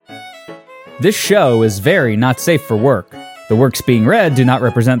This show is very not safe for work. The works being read do not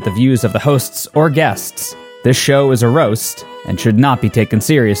represent the views of the hosts or guests. This show is a roast and should not be taken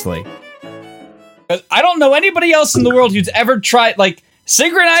seriously. I don't know anybody else in the world who's ever tried,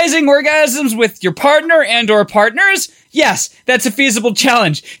 synchronizing orgasms with your partner and or partners. Yes, that's a feasible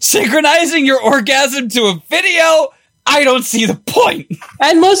challenge. Synchronizing your orgasm to a video? I don't see the point.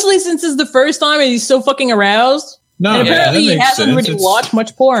 And mostly since it's the first time and he's so fucking aroused. No, and apparently he hasn't really watched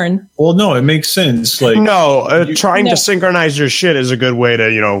much porn. Well, no, it makes sense. Trying to synchronize your shit is a good way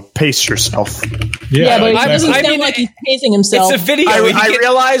to, pace yourself. Yeah, but it doesn't sound like he's pacing himself. It's a video. I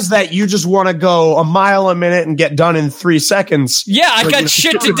realize that you just want to go a mile a minute and get done in 3 seconds. Yeah, I got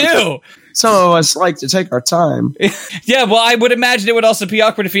shit to do. Some of us like to take our time. Yeah, well, I would imagine it would also be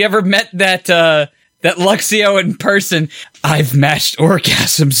awkward if you ever met that Luxio in person. I've matched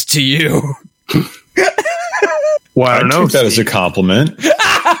orgasms to you. Well, I don't know if that is a compliment.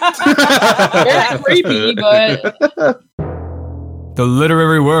 Yeah, creepy, but... The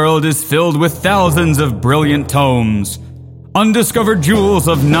literary world is filled with thousands of brilliant tomes, undiscovered jewels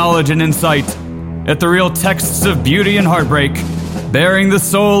of knowledge and insight, ethereal texts of beauty and heartbreak, bearing the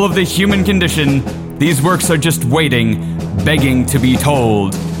soul of the human condition. These works are just waiting, begging to be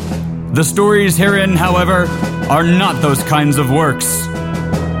told. The stories herein, however, are not those kinds of works.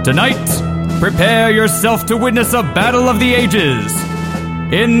 Tonight, prepare yourself to witness a battle of the ages.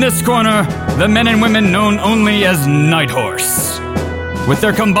 In this corner, the men and women known only as Night Horse. With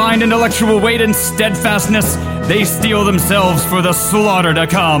their combined intellectual weight and steadfastness, they steel themselves for the slaughter to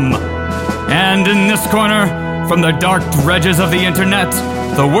come. And in this corner, from the dark dredges of the internet,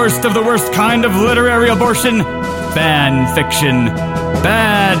 the worst of the worst kind of literary abortion, fan fiction.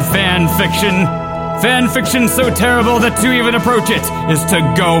 Bad fan fiction. Fan fiction so terrible that to even approach it is to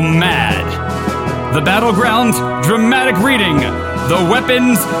go mad. The battleground, dramatic reading. The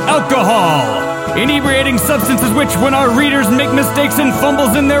weapons, alcohol. Inebriating substances which, when our readers make mistakes and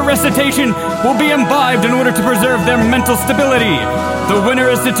fumbles in their recitation, will be imbibed in order to preserve their mental stability. The winner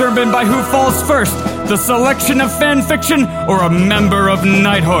is determined by who falls first, the selection of fan fiction or a member of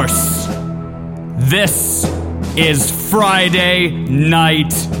Night Horse. This is Friday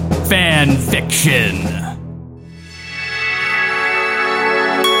Night Fan Fiction.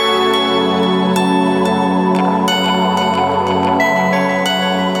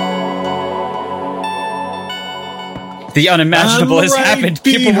 The unimaginable has happened.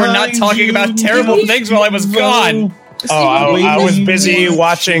 People were not talking about terrible things while I was gone. I was busy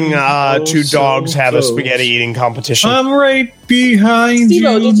watching two dogs have a spaghetti eating competition. I'm right behind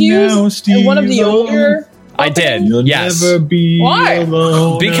Steve-O, you did you now, use Steve-O. one of the older... I did, You'll yes. never be Why?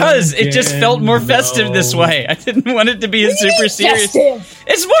 alone Because it just again, felt more festive this way. I didn't want it to be a super serious... Festive.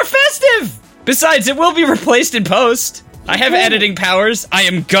 It's more festive! Besides, it will be replaced in post. I have editing powers. I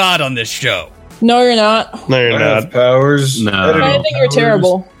am God on this show. No, you're not. No, you're I not. have powers. No. I think you're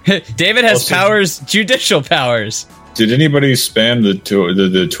terrible. David has Also- powers, judicial powers. Did anybody spam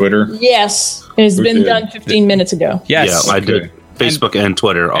the Twitter? Yes. It's Who been did? done 15 minutes ago. Yes. Yeah, I did Facebook and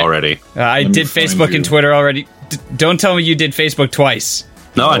Twitter already. I Let me did find Facebook you. and Twitter already. Don't tell me you did Facebook twice.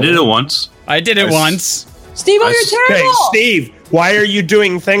 No, I did it once. I did it once. Steve-O, you're Hey, terrible! Steve, why are you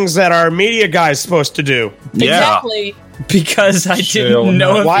doing things that our media guy's supposed to do? Exactly. Because I Chill, didn't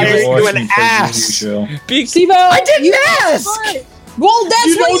know not if Why you are you watching an Fake ass? News show. Steve-O, I didn't you ask! Well,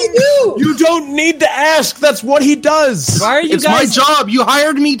 that's what you do! You don't need to ask. That's what he does. Why are you It's my guys... job. You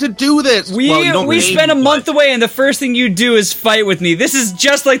hired me to do this. We Well, you don't pay spent a me, month but- away, and the first thing you do is fight with me. This is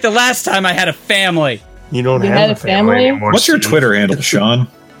just like the last time I had a family. You don't You have had a a family family? anymore. What's your Steve. Twitter handle, Sean?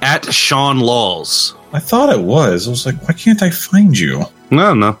 At Sean Laws. I thought it was. I was like, why can't I find you?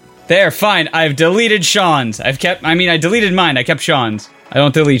 No. There, fine. I've deleted Sean's. I deleted mine. I kept Sean's. I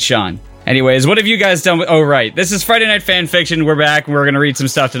don't delete Sean. Anyways, what have you guys done with... Oh, right. This is Friday Night Fan Fiction. We're back, and we're going to read some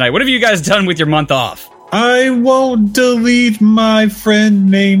stuff tonight. What have you guys done with your month off? I won't delete my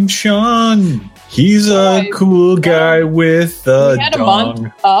friend named Sean. He's a cool guy with a We had a dong.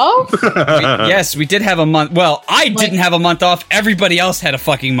 month off? Yes, we did have a month... Well, I didn't have a month off. Everybody else had a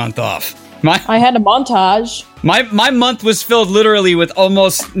fucking month off. I had a montage. My month was filled literally with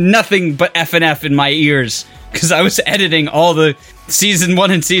almost nothing but F&F in my ears. Because I was editing all the Season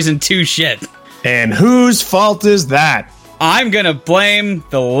 1 and Season 2 shit. And whose fault is that? I'm gonna blame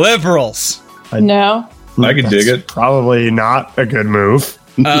the liberals. No. I can dig it. Probably not a good move.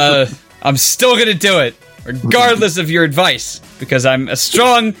 I'm still gonna do it, regardless of your advice. Because I'm a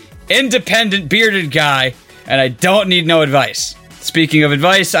strong, independent, bearded guy, and I don't need no advice. Speaking of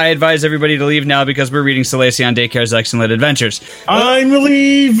advice, I advise everybody to leave now because we're reading Salacion Daycare's Excellent Adventures. I'm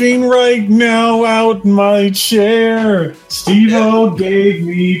leaving right now out my chair. Steve-O gave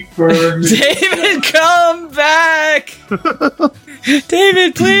me permission. David, come back!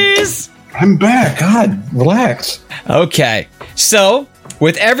 David, please! I'm back. God, relax. Okay, so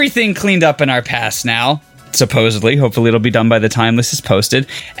with everything cleaned up in our past now, supposedly, hopefully it'll be done by the time this is posted,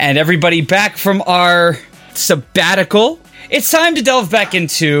 and everybody back from our sabbatical, it's time to delve back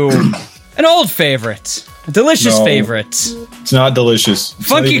into an old favorite, a delicious favorite. It's not delicious. It's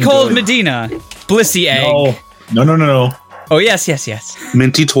Funky Cold Medina, Blissy Egg. No. Oh, yes.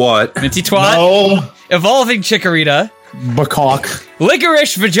 Minty Twat. Minty Twat. No. Evolving Chikorita. Bacock.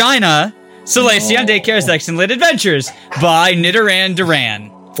 Licorice Vagina. Salacion Daycare's Excellent Adventures by Nidoran Duran.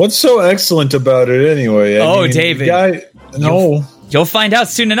 What's so excellent about it anyway? I mean, David. You'll find out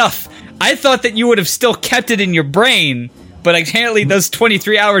soon enough. I thought that you would have still kept it in your brain, but apparently those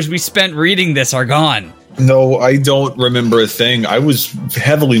 23 hours we spent reading this are gone. No, I don't remember a thing. I was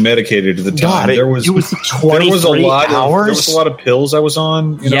heavily medicated at the time. God, there was 23 hours? There was a lot of pills I was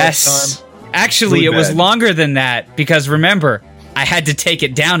on. At the time. Actually, Really it was bad. longer than that, because remember, I had to take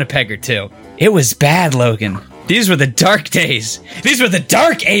it down a peg or two. It was bad, Logan. These were the dark days. These were the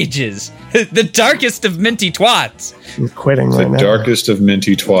dark ages. The darkest of minty twats. I'm quitting The right now. darkest of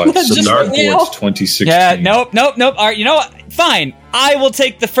minty twats. Just The Dark right now. Wars 2016. Yeah, nope. All right, you know what? Fine. I will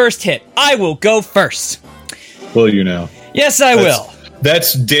take the first hit. I will go first. Will you now? Yes, I will.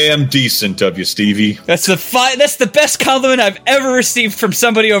 That's damn decent of you, Stevie. That's the best compliment I've ever received from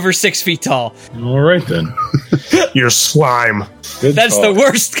somebody over 6 feet tall. All right then. You're slime. Good That's talk. the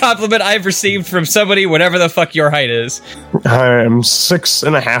worst compliment I've received from somebody, whatever the fuck your height is. I am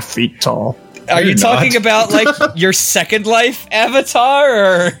 6.5 feet tall. Are you You're talking not. about like your Second Life avatar,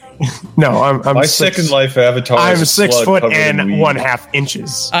 or No, I'm My six, Second Life avatar. I'm is a 6 slug foot covered in and weed. 1/2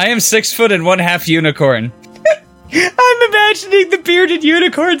 inches. I am 6 foot and 1/2 unicorn. I'm imagining the bearded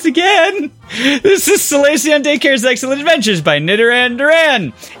unicorns again. This is Salacion Daycare's Excellent Adventures by Nidoran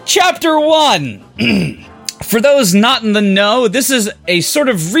Duran. Chapter 1. For those not in the know, this is a sort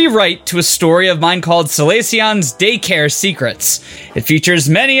of rewrite to a story of mine called Salacion's Daycare Secrets. It features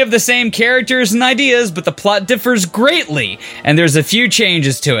many of the same characters and ideas, but the plot differs greatly, and there's a few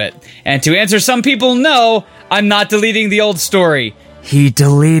changes to it. And to answer some people, no, I'm not deleting the old story. He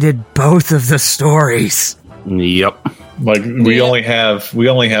deleted both of the stories. Yep. Like we only have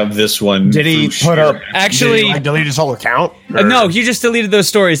this one. Did he for put sure. up? Actually- did he, like, delete his whole account? Or- No, he just deleted those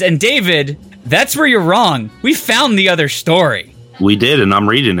stories. And David, that's where you're wrong. We found the other story. We did, and I'm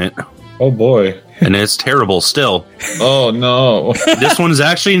reading it. Oh boy. And it's terrible still. Oh no. This one's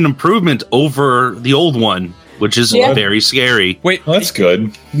actually an improvement over the old one, which is Yeah. very scary. Wait, Well, that's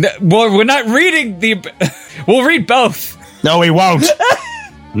good. well, we're not reading the... We'll read both. No, he won't.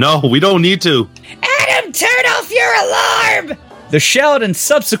 No, we don't need to. Adam, turn off your alarm! The shout and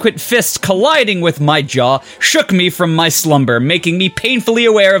subsequent fists colliding with my jaw shook me from my slumber, making me painfully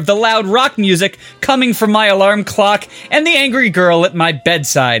aware of the loud rock music coming from my alarm clock and the angry girl at my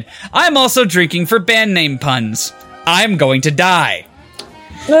bedside. I'm also drinking for band name puns. I'm going to die.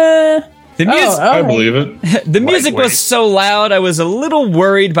 The music... I believe it. The music was so loud, I was a little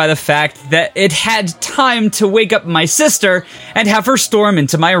worried by the fact that it had time to wake up my sister and have her storm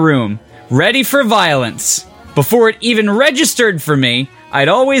into my room, ready for violence. Before it even registered for me, I'd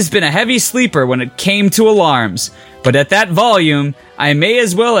always been a heavy sleeper when it came to alarms, but at that volume, I may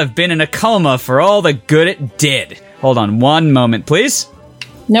as well have been in a coma for all the good it did. Hold on one moment, please.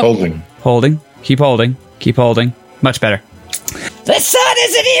 Nope. Holding. Holding. Keep holding. Keep holding. Much better. The sun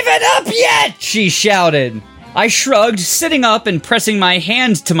isn't even up yet! She shouted. I shrugged, sitting up and pressing my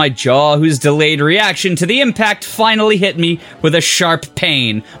hand to my jaw, whose delayed reaction to the impact finally hit me with a sharp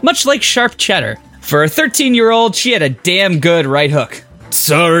pain, much like sharp cheddar. For a 13-year-old, she had a damn good right hook.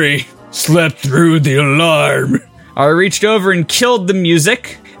 Sorry, slept through the alarm. I reached over and killed the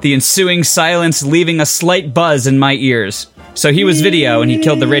music, the ensuing silence leaving a slight buzz in my ears. So he was video and he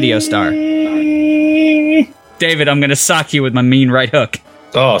killed the radio star. David, I'm gonna sock you with my mean right hook.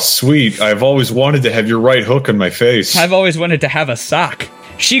 Oh, sweet. I've always wanted to have your right hook on my face. I've always wanted to have a sock.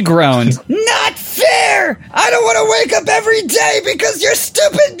 She groaned. Not fair! I don't want to wake up every day because your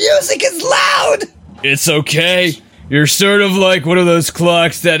stupid music is loud! It's okay. You're sort of like one of those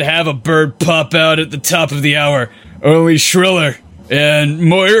clocks that have a bird pop out at the top of the hour, only shriller and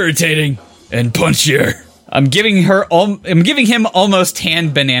more irritating and punchier. I'm giving him almost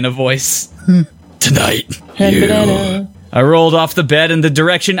hand banana voice. Tonight, I rolled off the bed in the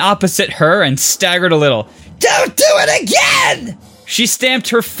direction opposite her and staggered a little. Don't do it again! She stamped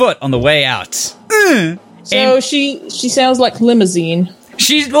her foot on the way out. So she sounds like Limousine.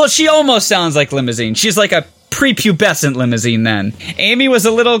 She almost sounds like Limousine. She's like a prepubescent Limousine then. Amy was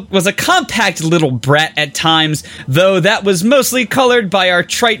a compact little brat at times, though that was mostly colored by our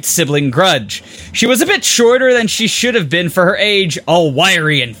trite sibling grudge. She was a bit shorter than she should have been for her age, all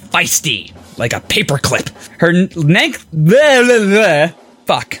wiry and feisty, like a paperclip. Her neck...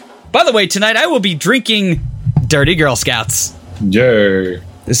 Fuck. By the way, tonight I will be drinking Dirty Girl Scouts. Yeah.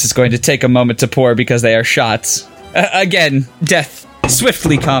 This is going to take a moment to pour because they are shots. Again, death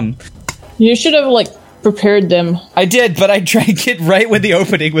swiftly come. You should have, prepared them. I did, but I drank it right when the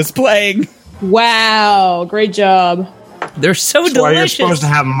opening was playing. Wow, great job. They're so That's delicious. why you're supposed to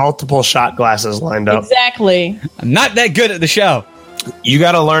have multiple shot glasses lined up. Exactly. I'm not that good at the show. You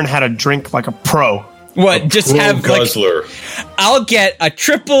got to learn how to drink like a pro. What? Just have guzzler. I'll get a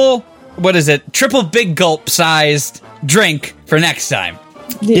triple big gulp sized drink for next time.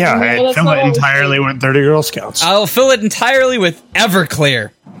 Yeah, I fill it entirely with Dirty Girl Scouts. I'll fill it entirely with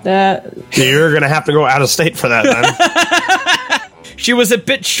Everclear. You're going to have to go out of state for that then. She was a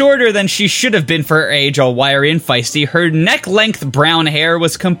bit shorter than she should have been for her age, all wiry and feisty. Her neck-length brown hair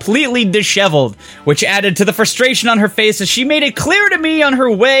was completely disheveled, which added to the frustration on her face as she made it clear to me on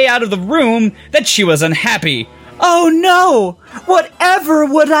her way out of the room that she was unhappy. Oh no! Whatever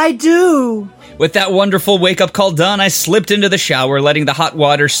would I do? With that wonderful wake-up call done, I slipped into the shower, letting the hot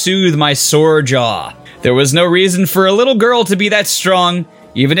water soothe my sore jaw. There was no reason for a little girl to be that strong,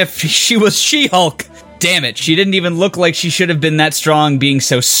 even if she was She-Hulk. Damn it, she didn't even look like she should have been that strong, being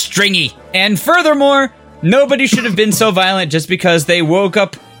so stringy. And furthermore, nobody should have been so violent just because they woke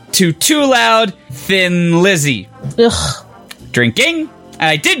up to Too Loud, Thin Lizzy. Ugh. Drinking? And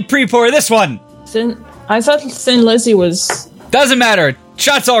I did pre-pour this one. I thought Thin Lizzy was... Doesn't matter.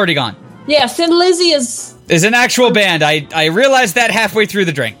 Shot's already gone. Yeah, Thin Lizzy is an actual band. I realized that halfway through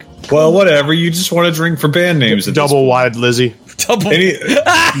the drink. Well, whatever. You just want to drink for band names. Double wide Lizzy.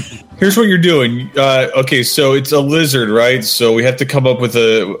 Here's what you're doing. Okay, so it's a lizard, right? So we have to come up with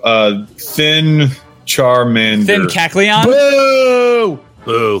a thin Charmander. Thin Cacleon? Boo!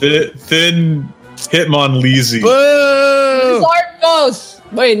 Boo. Thin Hitmonleezy. Boo! Zardos!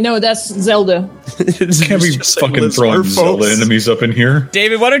 Wait, no, that's Zelda. Can't be fucking throwing Zelda enemies up in here.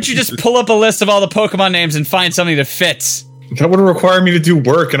 David, why don't you just pull up a list of all the Pokemon names and find something that fits? That would require me to do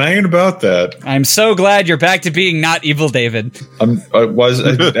work, and I ain't about that. I'm so glad you're back to being not evil, David. I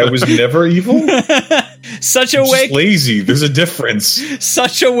was never evil. Such a just lazy. There's a difference.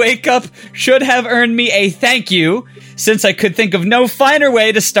 Such a wake up should have earned me a thank you, since I could think of no finer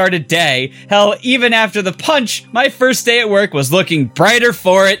way to start a day. Hell, even after the punch, my first day at work was looking brighter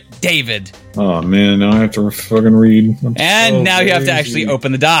for it, David. Oh man, now I have to fucking read. And now you have to actually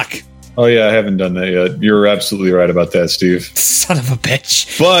open the doc. Oh yeah, I haven't done that yet. You're absolutely right about that, Steve. Son of a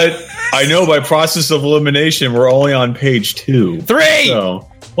bitch. But I know by process of elimination, we're only on page 2. 3! So,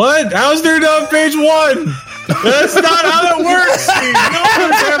 what? How's there on page 1? That's not how that works, Steve.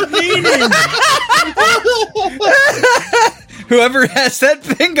 Numbers have meaning. Whoever has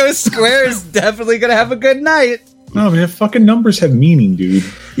that bingo square is definitely going to have a good night. No, man, fucking numbers have meaning, dude.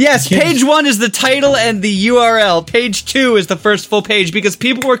 Yes, page 1 is the title and the URL. Page 2 is the first full page because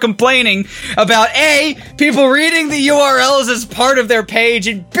people were complaining about A, people reading the URLs as part of their page,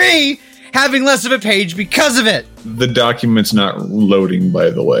 and B, having less of a page because of it. The document's not loading, by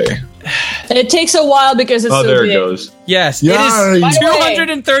the way. It takes a while because it's so there big. it goes. Yes, Yeah. it is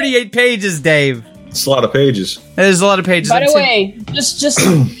 238 pages, Dave. It's a lot of pages. There's a lot of pages. By the way, just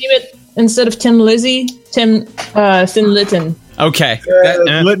name it, instead of Tim Lizzy, Thin Litten. Okay.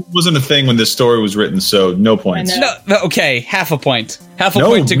 Lit wasn't a thing when this story was written, so no points. No, okay, half a point. Half a No,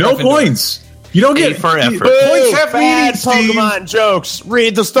 point to no Gryffindor. points. You don't get for effort. Points have Bad meaning, Steve. Pokemon jokes.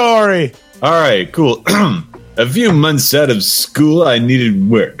 Read the story. All right, cool. A few months out of school, I needed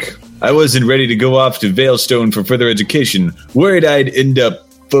work. I wasn't ready to go off to Veilstone for further education, worried I'd end up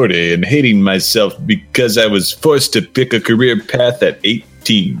 40 and hating myself because I was forced to pick a career path at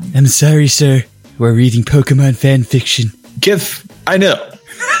 18. I'm sorry, sir. We're reading Pokemon fan fiction. Kif, I know.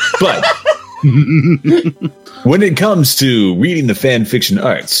 But when it comes to reading the fan fiction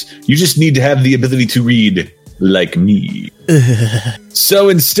arts, you just need to have the ability to read like me. So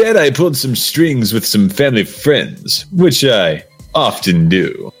instead, I pulled some strings with some family friends, which I often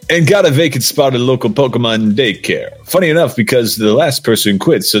do, and got a vacant spot at a local Pokemon daycare. Funny enough, because the last person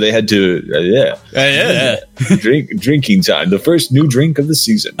quit, so they had to, drinking time. The first new drink of the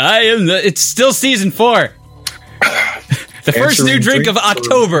season. It's still season 4. The first new drink of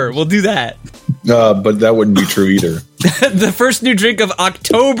October. We'll do that. But that wouldn't be true either. The first new drink of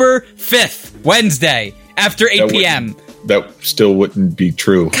October 5th, Wednesday, after 8 p.m. That still wouldn't be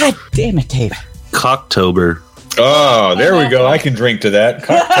true. God damn it, Dave. Cocktober. Oh, there we go. I can drink to that.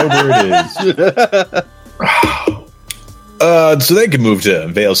 Cocktober it is. So they can move to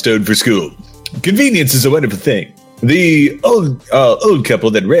Veilstone for school. Convenience is a wonderful thing. The old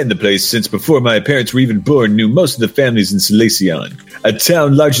couple that ran the place since before my parents were even born knew most of the families in Selacion, a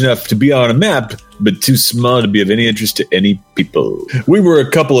town large enough to be on a map, but too small to be of any interest to any people. We were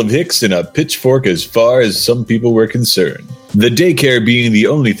a couple of hicks and a pitchfork as far as some people were concerned. The daycare being the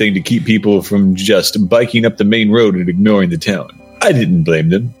only thing to keep people from just biking up the main road and ignoring the town. I didn't blame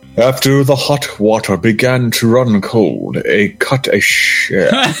them. After the hot water began to run cold, I cut a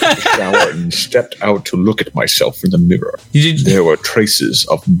shower and stepped out to look at myself in the mirror. There were traces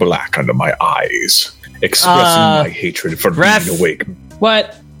of black under my eyes, expressing my hatred for being awake.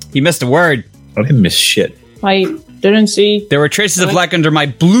 What? You missed a word. I didn't miss shit. I didn't see. There were traces of black under my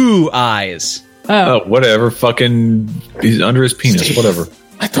blue eyes. Oh, whatever. Fucking, he's under his penis. Whatever.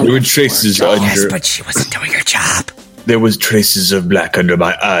 There were traces under. Yes, but she wasn't doing her job. There was traces of black under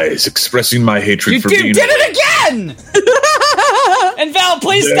my eyes, expressing my hatred for being. You did it again! And Val,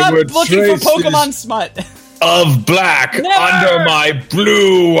 please stop looking for Pokemon smut. Of black under my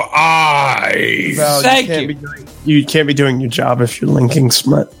blue eyes. Val, Thank you can't be doing your job if you're linking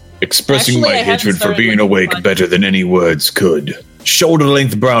smut. Expressing Actually, my I haven't hatred for started being looking awake fun. better than any words could.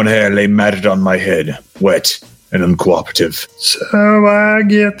 Shoulder-length brown hair lay matted on my head, wet and uncooperative. So I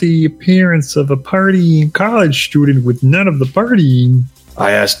get the appearance of a partying college student with none of the partying.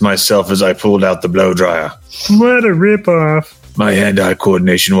 I asked myself as I pulled out the blow dryer. What a ripoff. My hand-eye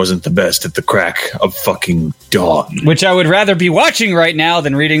coordination wasn't the best at the crack of fucking dawn. Which I would rather be watching right now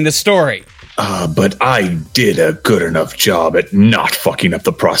than reading the story. But I did a good enough job at not fucking up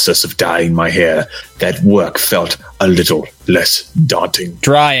the process of dyeing my hair. That work felt a little less daunting.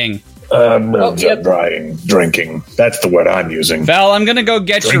 Drying. Drying, drinking. That's the word I'm using. Val, I'm gonna go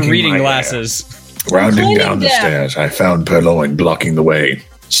get your Drinking reading my hair. glasses. Rounding down the them. stairs, I found Purloin blocking the way,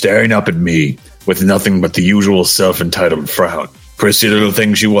 staring up at me with nothing but the usual self-entitled frown. Prissy little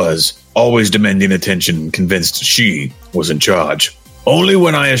thing she was, always demanding attention, convinced she was in charge. Only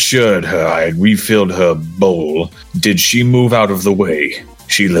when I assured her I had refilled her bowl did she move out of the way.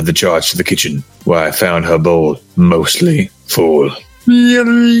 She led the charge to the kitchen, where I found her bowl mostly full.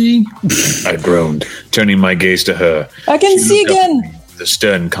 Really? I groaned, turning my gaze to her. I can She see looked up again. at me with a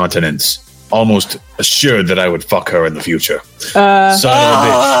stern countenance, almost assured that I would fuck her in the future. Son of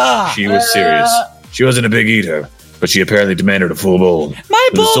a bitch. She was serious. She wasn't a big eater, but she apparently demanded a full bowl. My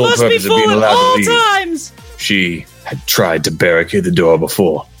For the bowl sole must be purpose of full being at allowed to all leave. times. She had tried to barricade the door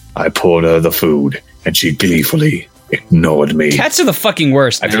before. I poured her the food, and she gleefully ignored me. Cats are the fucking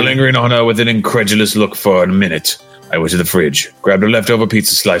worst. After man. lingering on her with an incredulous look for a minute, I went to the fridge, grabbed a leftover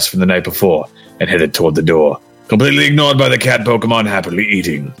pizza slice from the night before, and headed toward the door, completely ignored by the cat Pokemon happily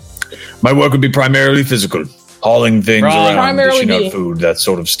eating. My work would be primarily physical, hauling things Wrong. around, Primarily dishing me. out food, that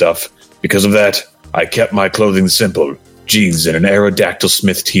sort of stuff. Because of that, I kept my clothing simple. Jeans and an Aerodactyl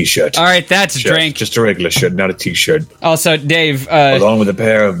Smith t-shirt. All right, that's a Shirt, drink. Just a regular shirt, not a t-shirt. Also, Dave, Along with a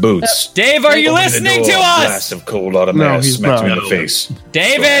pair of boots. Dave, are you Opening the listening door, to a us? blast of cold autumn No, air he's smacked me not. in the face. So I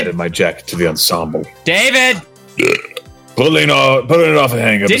David, added my jacket to the ensemble. David, Pulling it off a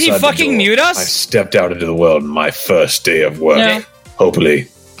hanger. Did he beside the fucking door, mute us? I stepped out into the world on my first day of work. No. Hopefully,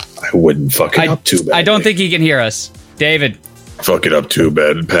 I wouldn't fuck it up too badly. I don't think he can hear us. David, Fuck it up too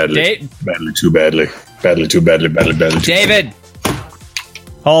badly. Da- Badly, too badly. Badly, too badly. Badly, badly, too David.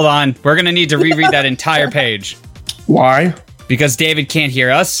 Hold on. We're going to need to reread that entire page Why? because David can't hear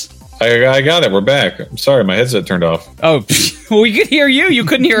us. badly. I got it. We're back. I'm sorry. My headset turned off. Oh, well, we could hear you. You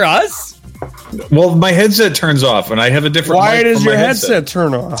couldn't hear us? Well, my headset turns off, and I have a different Why mic does for your my headset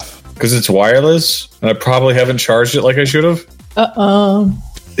turn off? Because it's wireless, and I probably haven't charged it like I should have.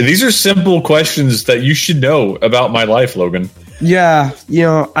 These are simple questions that you should know about my life, Logan. Yeah,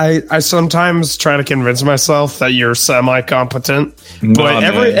 I sometimes try to convince myself that you're semi-competent, but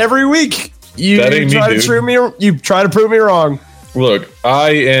man. every week you That ain't me, try to dude. prove me wrong. Look, I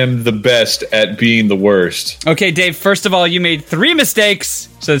am the best at being the worst. Okay, Dave, first of all, you made 3 mistakes.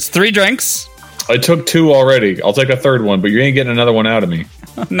 So it's 3 drinks. I took 2 already. I'll take a third one, but you ain't getting another one out of me.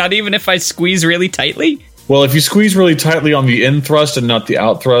 Not even if I squeeze really tightly. Well, if you squeeze really tightly on the in thrust and not the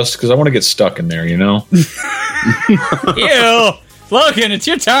out thrust, because I want to get stuck in there, you know? Ew. Logan, it's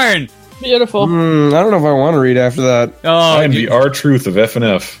your turn. Beautiful. I don't know if I want to read after that. Oh, I am the R-Truth of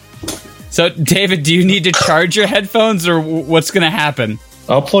F&F. so David, do you need to charge your headphones or what's going to happen?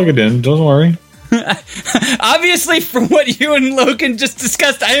 I'll plug it in, don't worry. Obviously, from what you and Logan just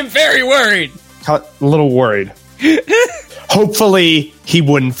discussed, I am very worried. A little worried. Hopefully, he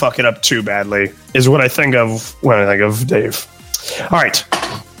wouldn't fuck it up too badly, is what I think of when I think of Dave. All right.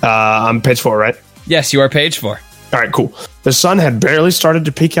 I'm page 4, right? Yes, you are page 4. All right, cool. The sun had barely started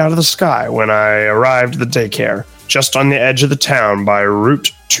to peek out of the sky when I arrived at the daycare, just on the edge of the town by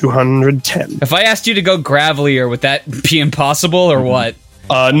Route 210. If I asked you to go gravelier, would that be impossible or what?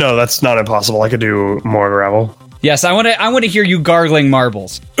 No, that's not impossible. I could do more gravel. Yes, I want to hear you gargling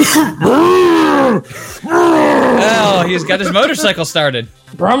marbles. Oh, he's got his motorcycle started.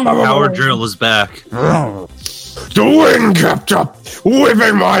 Power drill is back. The wind kept up,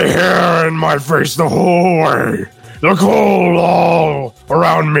 whipping my hair and my face the whole way. The cold all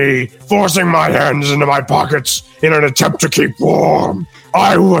around me, forcing my hands into my pockets in an attempt to keep warm.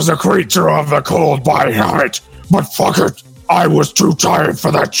 I was a creature of the cold by habit, but fuck it, I was too tired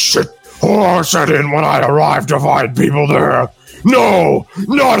for that shit. Horror set in when I arrived to find people there. No,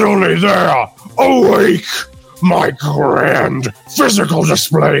 not only there, awake. My grand physical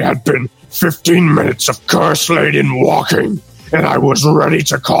display had been 15 minutes of curse-laden walking, and I was ready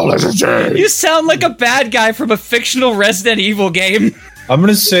to call it a day. You sound like a bad guy from a fictional Resident Evil game. I'm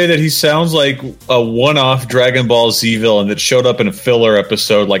going to say that he sounds like a one-off Dragon Ball Z villain that showed up in a filler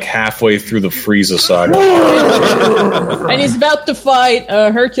episode like halfway through the Frieza saga. And he's about to fight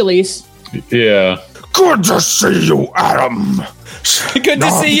Hercules. Yeah. Good to see you, Adam. Good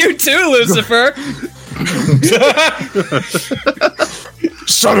to see you too, Lucifer.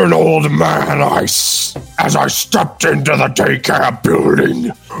 Said an old man as I stepped into the daycare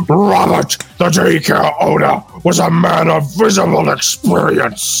building. Robert, the daycare owner, was a man of visible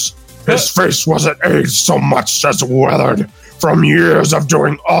experience. His face wasn't aged so much as weathered from years of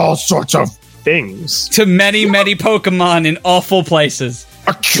doing all sorts of things. To many, many Pokemon in awful places.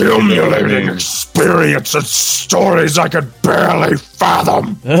 Accumulating experience and stories I could barely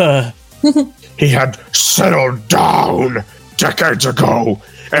fathom. He had settled down decades ago,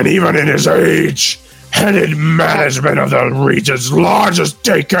 and even in his age, headed management of the region's largest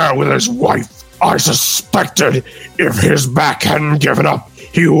daycare with his wife. I suspected if his back hadn't given up,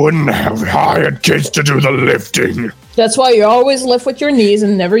 he wouldn't have hired kids to do the lifting. That's why you always lift with your knees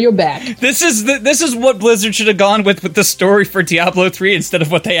and never your back. This is what Blizzard should have gone with the story for Diablo 3 instead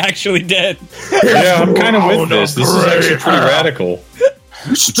of what they actually did. Yeah, I'm kind of with this. This is actually pretty radical.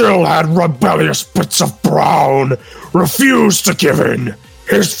 Still had rebellious bits of brown, refused to give in.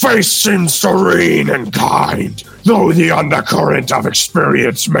 His face seemed serene and kind, though the undercurrent of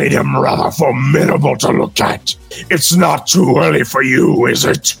experience made him rather formidable to look at. It's not too early for you, is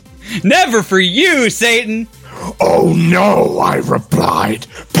it? Never for you, Satan! Oh no, I replied,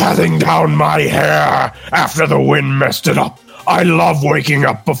 patting down my hair after the wind messed it up. I love waking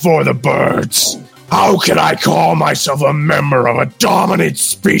up before the birds. How can I call myself a member of a dominant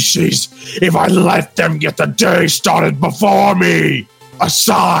species if I let them get the day started before me? A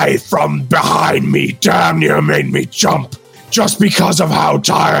sigh from behind me damn near made me jump, just because of how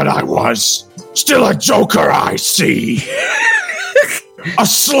tired I was. Still a joker, I see. A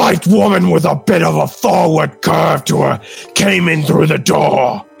slight woman with a bit of a forward curve to her came in through the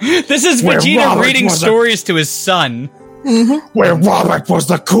door. This is Vegeta reading stories to his son. Where Robert was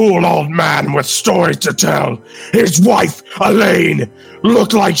the cool old man with stories to tell. His wife, Elaine,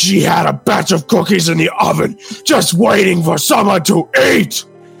 looked like she had a batch of cookies in the oven, just waiting for someone to eat.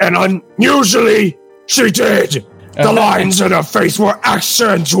 And unusually, she did. The lines in her face were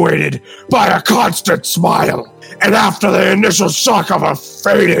accentuated by a constant smile. And after the initial shock of her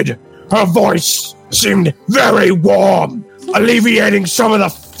faded, her voice seemed very warm, alleviating some of the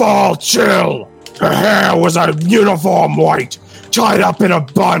fall chill. Her hair was a uniform white, tied up in a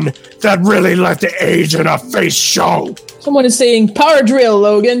bun that really let the age in her face show. Someone is saying power drill,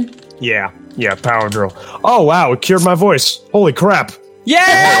 Logan. Yeah, power drill. Oh, wow, it cured my voice. Holy crap. Yay!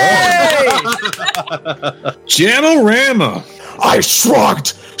 Jamorama! I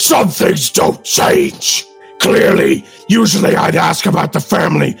shrugged. Some things don't change. Clearly, usually I'd ask about the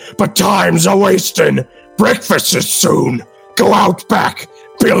family, but time's a-wasting. Breakfast is soon. Go out back.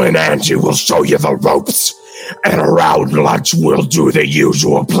 Bill and Angie will show you the ropes. And around lunch, we'll do the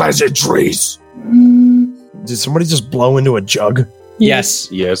usual pleasantries. Did somebody just blow into a jug?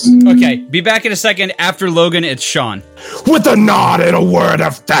 Yes. Yes. Okay, be back in a second. After Logan, it's Sean. With a nod and a word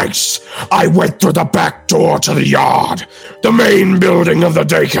of thanks, I went through the back door to the yard. The main building of the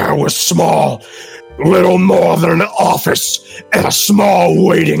daycare was small, little more than an office and a small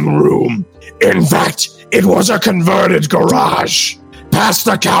waiting room. In fact, it was a converted garage. Past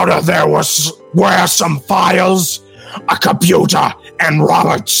the counter there were some files, a computer, and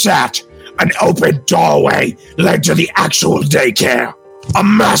Robert sat. An open doorway led to the actual daycare. A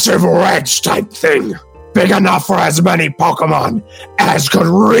massive ranch-type thing, big enough for as many Pokemon as could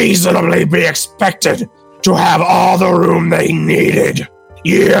reasonably be expected to have all the room they needed.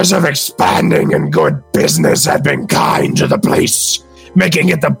 Years of expanding and good business had been kind to the place, making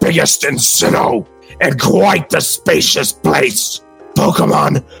it the biggest in Sinnoh, and quite the spacious place.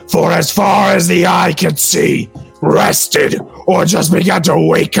 Pokemon, for as far as the eye could see, rested or just began to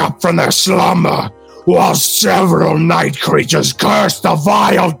wake up from their slumber, while several night creatures cursed the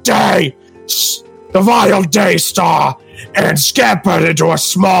vile day star, and scampered into a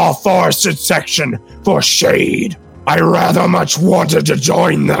small forested section for shade. I rather much wanted to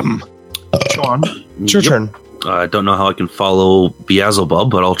join them. Sean, it's your turn. I don't know how I can follow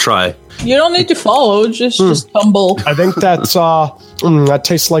Beelzebub, but I'll try. You don't need to follow, just tumble. I think that's that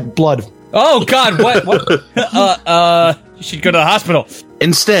tastes like blood. Oh God! What? You should go to the hospital.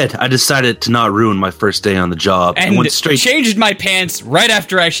 Instead, I decided to not ruin my first day on the job And went straight changed my pants right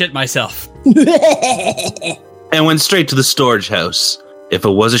after I shit myself. and went straight to the storage house. If it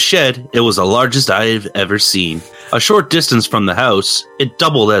was a shed, it was the largest I've ever seen. A short distance from the house, it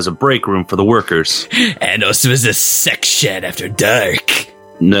doubled as a break room for the workers. And also as a sex shed after dark.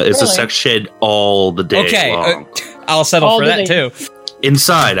 No, it's a Really? sex shed all the day Okay, long. I'll settle All for the that day. too.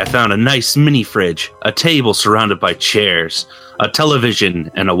 Inside, I found a nice mini fridge, a table surrounded by chairs, a television,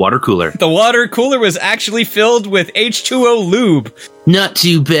 and a water cooler. The water cooler was actually filled with H2O lube. Not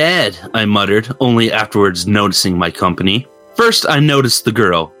too bad, I muttered, only afterwards noticing my company. First, I noticed the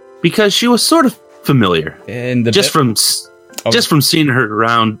girl, because she was sort of familiar. And the Just from seeing her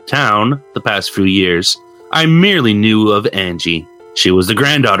around town the past few years, I merely knew of Angie. She was the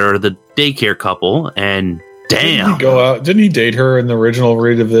granddaughter of the daycare couple, and damn. Didn't he date her in the original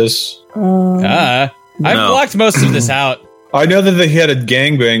read of this? I've No. blocked most of this out. I know that he had a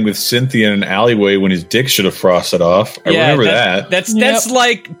gangbang with Cynthia in an alleyway when his dick should have frosted off. I remember that. That's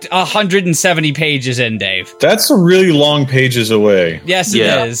like 170 pages in, Dave. That's a really long pages away. Yes, it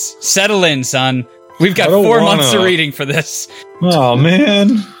Yeah. is. Settle in, son. We've got I don't 4 months of wanna- reading for this. Oh,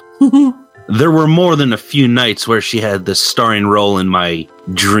 man. There were more than a few nights where she had the starring role in my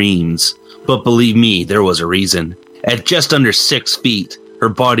dreams. But believe me, there was a reason. At just under 6 feet, her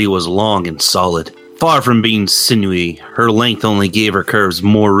body was long and solid. Far from being sinewy, her length only gave her curves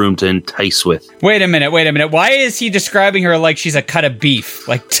more room to entice with. Wait a minute. Why is he describing her like she's a cut of beef?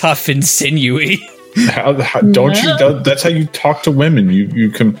 Like tough and sinewy? Don't you? That's how you talk to women. You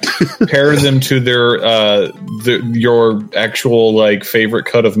compare them to your actual like favorite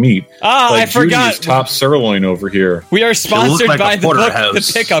cut of meat. Ah, like I forgot. Judy's top sirloin over here, We are sponsored like by a the book, porterhouse.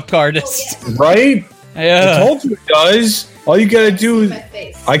 The Pickup Artist. right? I Yeah. told you guys. All you gotta do is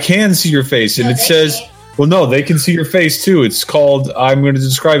I can see your face, and it says. Well, no, they can see your face too. It's called, I'm going to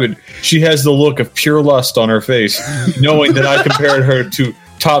describe it. She has the look of pure lust on her face, knowing that I compared her to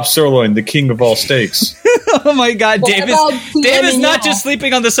Top Sirloin, the king of all steaks. Oh my God, What Dave about is not Filet just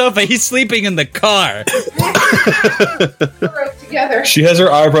sleeping on the sofa; he's sleeping in the car. Together. She has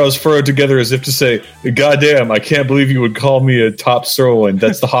her eyebrows furrowed together as if to say, "Goddamn, I can't believe you would call me a Top Sirloin.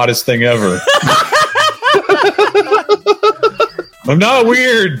 That's the hottest thing ever." I'm not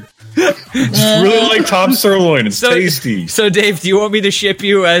weird. Just really like Top Sirloin. It's tasty. So, Dave, do you want me to ship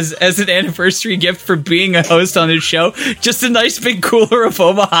you as an anniversary gift for being a host on his show? Just a nice big cooler of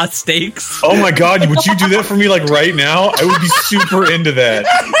Omaha steaks. Oh my god, would you do that for me like right now? I would be super into that.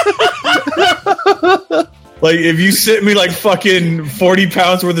 Like if you sent me like fucking 40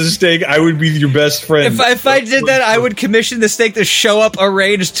 pounds worth of steak, I would be your best friend. If I did that, I would commission the steak to show up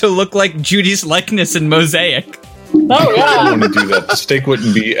arranged to look like Judy's likeness in Mosaic. Oh I yeah. want to do that. The steak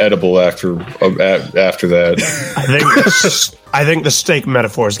wouldn't be edible after that. I think the steak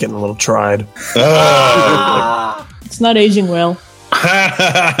metaphor is getting a little tried. It's not aging well.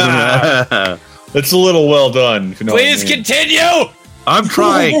 It's a little well done. If you know Please what I mean. continue! I'm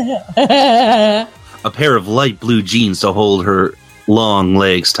trying. A pair of light blue jeans to hold her long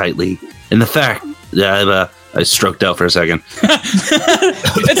legs tightly. And the fact that I stroked out for a second.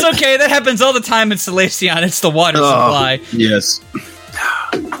 It's okay, that happens all the time in Salacion. It's the water supply. Yes.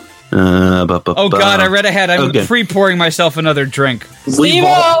 Oh god, I read ahead. I'm Okay. pre-pouring myself another drink.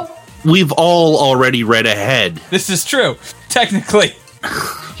 We've all already read ahead. This is true. Technically.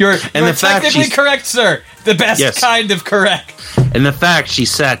 You're the fact technically she's- correct, sir. The best Yes. kind of correct. And the fact she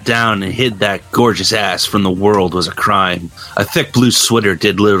sat down and hid that gorgeous ass from the world was a crime. A thick blue sweater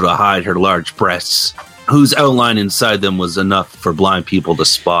did little to hide her large breasts, whose outline inside them was enough for blind people to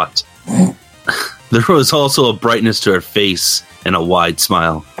spot. There was also a brightness to her face and a wide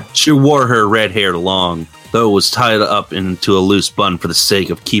smile. She wore her red hair long, though it was tied up into a loose bun for the sake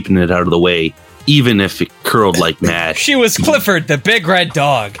of keeping it out of the way, even if it curled like mad. She was Clifford, the big red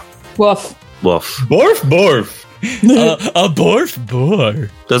dog. Woof. Woof. Borf, borf. A borf boar.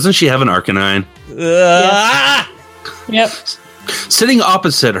 Doesn't she have an Arcanine? Yep. Sitting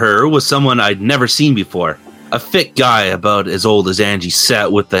opposite her was someone I'd never seen before. A fit guy about as old as Angie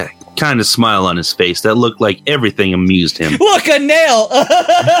sat with the kind of smile on his face that looked like everything amused him. Look, a nail!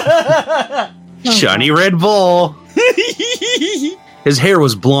 Shiny red bull. His hair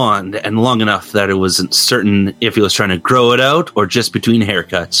was blonde and long enough that it wasn't certain if he was trying to grow it out or just between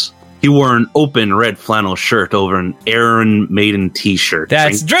haircuts. He wore an open red flannel shirt over an Iron Maiden t-shirt.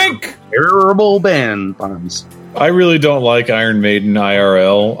 That's drink! Terrible band puns. I really don't like Iron Maiden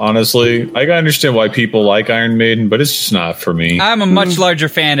IRL, honestly. I can understand why people like Iron Maiden, but it's just not for me. I'm a much larger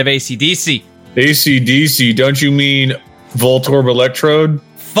fan of AC/DC. AC/DC, don't you mean Voltorb Electrode?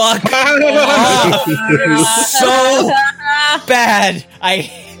 Fuck off. So bad.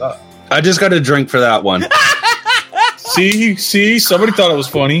 I just got a drink for that one. See, somebody thought it was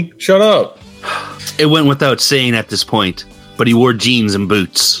funny. Shut up. It went without saying at this point, but he wore jeans and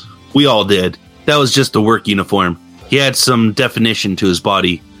boots. We all did. That was just a work uniform. He had some definition to his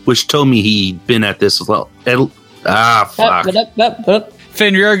body, which told me he'd been at this as well. Fuck.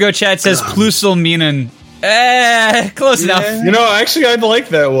 Fenrirgo chat says Plusel Minen. Close enough. You know, actually, I'd like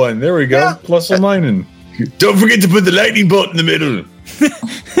that one. There we go. Yeah. Plus or minus. Don't forget to put the lightning bolt in the middle.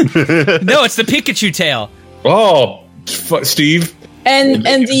 No, it's the Pikachu tail. Oh, Steve. And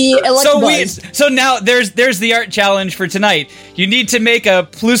the Electabuzz. So now there's the art challenge for tonight. You need to make a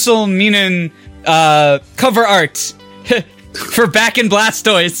Plusel Minen cover art for Back in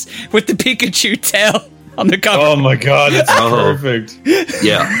Blastoise with the Pikachu tail on the cover. Oh my god, that's perfect.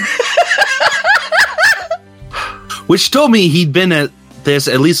 Yeah. Which told me he'd been at this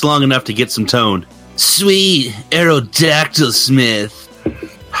at least long enough to get some tone. Sweet Aerodactyl Smith.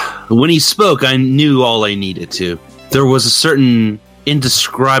 When he spoke, I knew all I needed to. There was a certain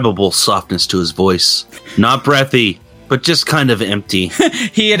indescribable softness to his voice. Not breathy, but just kind of empty.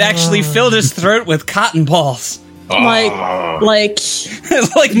 He had actually filled his throat with cotton balls. Like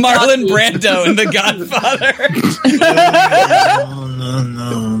Marlon Brando in The Godfather.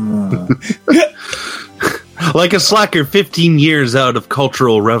 No. Like a slacker 15 years out of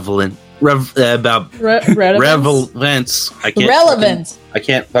cultural relevance. Relevance. I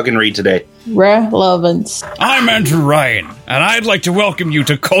can't fucking read today. Relevance. I'm Andrew Ryan, and I'd like to welcome you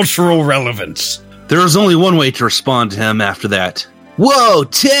to Cultural Relevance. There was only one way to respond to him after that. Whoa,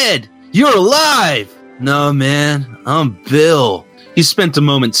 Ted! You're alive! No, man, I'm Bill. He spent a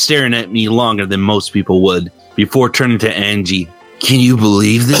moment staring at me longer than most people would, before turning to Angie. Can you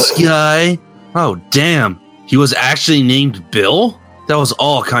believe this guy? Oh, damn. He was actually named Bill? That was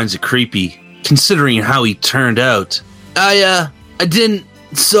all kinds of creepy, considering how he turned out. I didn't...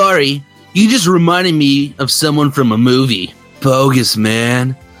 Sorry. You just reminded me of someone from a movie. Bogus,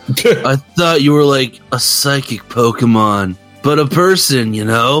 man. I thought you were like a psychic Pokemon, but a person, you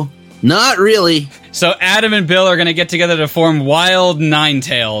know? Not really. So Adam and Bill are going to get together to form Wild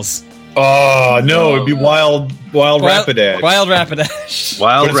Ninetales. Oh, no, it'd be Wild Rapidash. Wild Rapidash.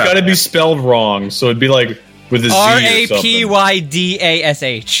 But it's got to be spelled wrong, so it'd be like with a Z or something.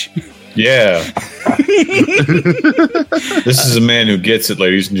 Rapydash. Yeah. This is a man who gets it,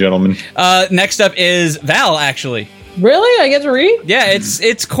 ladies and gentlemen. Next up is Val, actually. Really? I get to read? Yeah,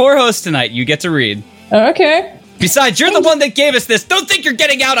 it's core host tonight. You get to read. Okay. Besides, you're the one that gave us this. Don't think you're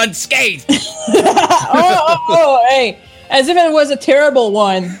getting out unscathed. Hey. As if it was a terrible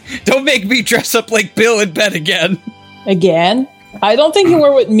one. Don't make me dress up like Bill in bed again. Again? I don't think you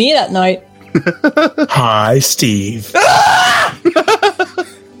were with me that night. Hi, Steve.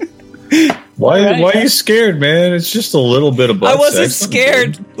 Why are you scared, man? It's just a little bit of butt I wasn't sex.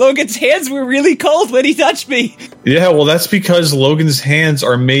 scared. Logan's hands were really cold when he touched me. Yeah, well, that's because Logan's hands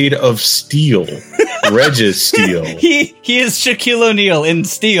are made of steel. Regis steel. He is Shaquille O'Neal in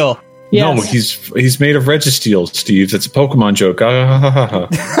steel. Yes. No, he's made of Registeel, Steve. That's a Pokemon joke.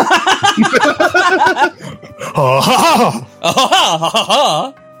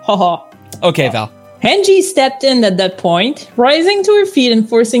 Okay, Val. Henji stepped in at that point, rising to her feet and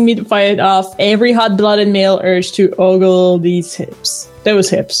forcing me to fight off every hot-blooded male urge to ogle these hips. Those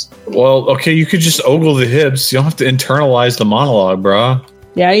hips. Well, okay, you could just ogle the hips. You don't have to internalize the monologue, brah.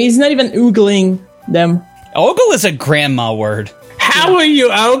 Yeah, he's not even oogling them. Ogle is a grandma word. How are you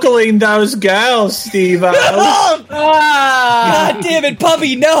ogling those girls, Steve? God damn it,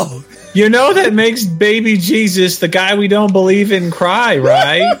 puppy, no! You know that makes baby Jesus, the guy we don't believe in, cry,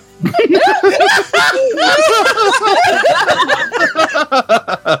 right?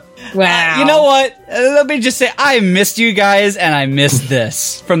 Wow. You know what? Let me just say, I missed you guys, and I missed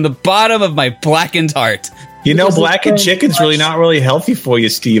this. From the bottom of my blackened heart. You know, blackened chicken's really not really healthy for you,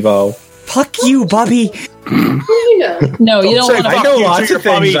 Steve-O. Fuck you, Bubby. No, you don't want to. I know lots of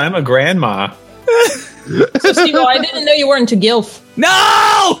things. I'm a grandma. So, Steve, I didn't know you were into GILF. No!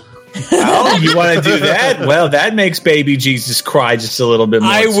 Oh, you want to do that? Well, that makes baby Jesus cry just a little bit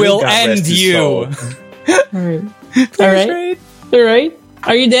more. I too. will God end rest his you. soul. All right. All right.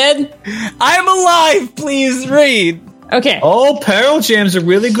 Are you dead? I'm alive. Please read. Okay. Oh, Pearl Jam's a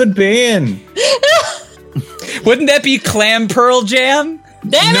really good band. Wouldn't that be Clam Pearl Jam?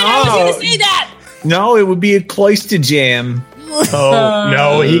 Damn it, I was going to say that. No, it would be a Cloister Jam. Oh,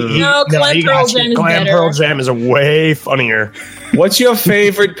 no. Clam Pearl Jam is Clam better. Pearl Jam is way funnier. What's your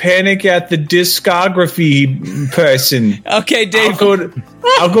favorite Panic at the Discography person? Okay, Dave.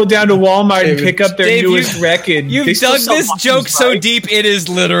 I'll go down to Walmart and pick up their Dave, newest record. You've They still dug sell this buttons, joke so right? deep, it is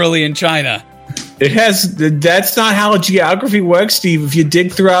literally in China. It has. That's not how geography works, Steve. If you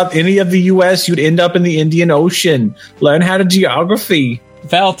dig throughout any of the U.S., you'd end up in the Indian Ocean. Learn how to geography.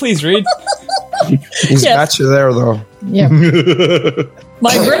 Val, please read. He's got you there, though. Yeah.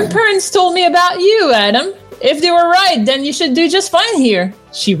 My grandparents told me about you, Adam. If they were right, then you should do just fine here.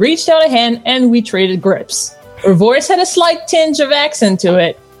 She reached out a hand and we traded grips. Her voice had a slight tinge of accent to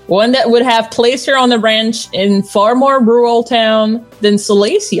it, one that would have placed her on the ranch in far more rural town than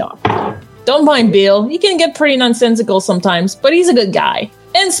Silesia. Don't mind Bill, he can get pretty nonsensical sometimes, but he's a good guy,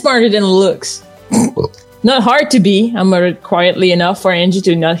 and smarter than looks. Not hard to be, I muttered quietly enough for Angie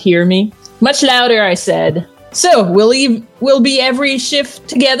to not hear me. Much louder, I said. So, we'll be every shift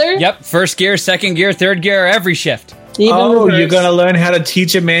together? Yep, first gear, second gear, third gear, every shift. Even reverse. You're going to learn how to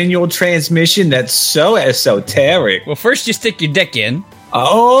teach a manual transmission? That's so esoteric. Well, first you stick your dick in.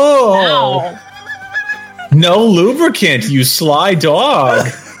 Oh. Ow. No lubricant, you sly dog.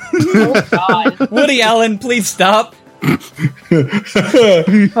 Oh, God. Woody Allen, please stop.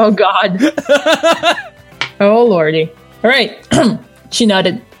 Oh, God. Oh, Lordy. All right. She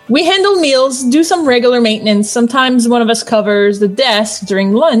nodded. We handle meals, do some regular maintenance. Sometimes one of us covers the desk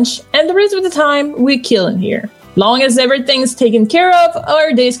during lunch, and the rest of the time, we kill in here. Long as everything's taken care of,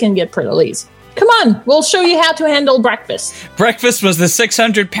 our days can get pretty lazy. Come on, we'll show you how to handle breakfast. Breakfast was the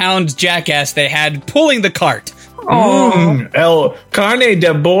 600-pound jackass they had pulling the cart. El Carne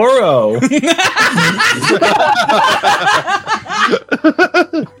de Boro.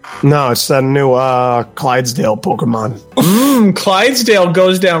 No, it's that new Clydesdale Pokemon. Clydesdale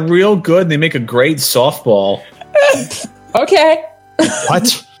goes down real good, and they make a great softball. Okay.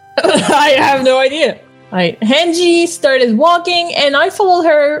 What? I have no idea. Hanji started walking, and I followed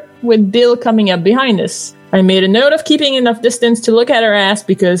her with Bill coming up behind us. I made a note of keeping enough distance to look at her ass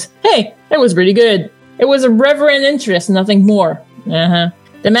because, hey, it was pretty good. It was a reverent interest, nothing more. The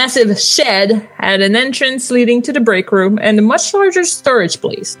massive shed had an entrance leading to the break room and a much larger storage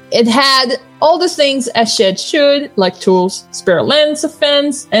place. It had all the things a shed should, like tools, spare lengths of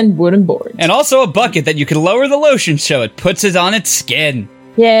fence, and wooden boards. And also a bucket that you can lower the lotion so it puts it on its skin.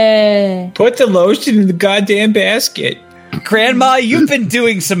 Yeah. Put the lotion in the goddamn basket. Grandma, you've been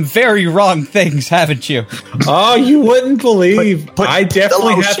doing some very wrong things, haven't you? Oh, you wouldn't believe. I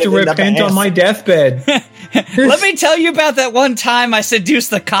definitely have to lotion in the repent on bath. my deathbed. Let me tell you about that one time I seduced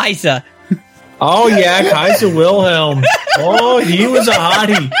the Kaiser. Oh, yeah, Kaiser Wilhelm. Oh, he was a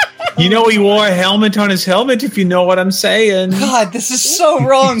hottie. You know, he wore a helmet on his helmet, if you know what I'm saying. God, this is so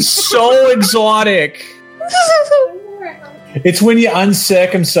wrong. So exotic. It's when you're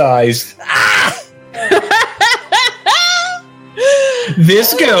uncircumcised.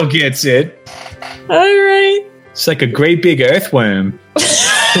 This girl gets it. All right. It's like a great big earthworm.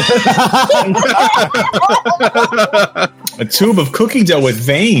 A tube of cookie dough with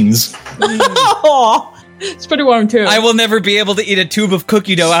veins. It's pretty warm, too. I will never be able to eat a tube of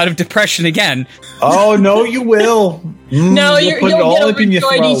cookie dough out of depression again. Oh, no, you will. No, you'll put it get all up in your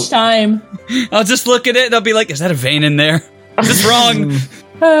overjoyed throat. each time. I'll just look at it and I'll be like, is that a vein in there? Is this wrong?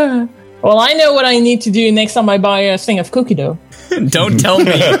 Well, I know what I need to do next time I buy a thing of cookie dough. Don't tell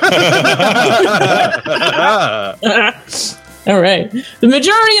me. All right. The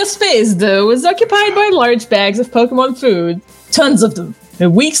majority of space, though, was occupied by large bags of Pokemon food. Tons of them. A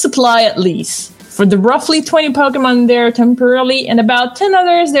week's supply at least. For the roughly 20 Pokemon there temporarily and about 10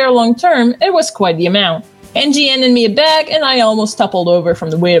 others there long term, it was quite the amount. Angie handed me a bag and I almost toppled over from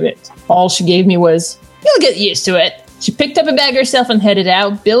the weight of it. All she gave me was, "You'll get used to it." She picked up a bag herself and headed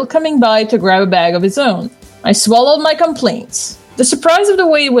out, Bill coming by to grab a bag of his own. I swallowed my complaints. The surprise of the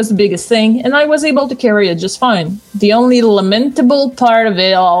weight was the biggest thing, and I was able to carry it just fine. The only lamentable part of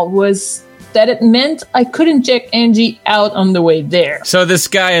it all was that it meant I couldn't check Angie out on the way there. So this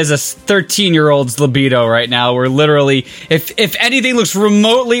guy is a 13-year-old's libido right now. We're literally, if anything looks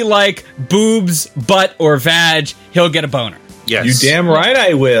remotely like boobs, butt, or vag, he'll get a boner. Yes. You damn right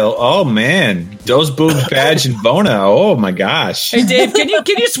I will. Oh man, those boobs, badge, and bona. Oh my gosh. Hey Dave, can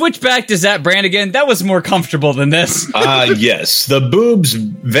you switch back to Zap Brand again? That was more comfortable than this. Yes, the boobs,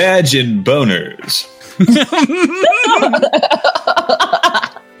 vag, and boners.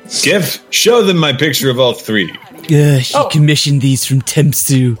 Show them my picture of all three. She commissioned these from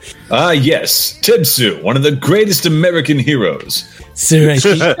Temsu. Yes, Temsu, one of the greatest American heroes. Sir, I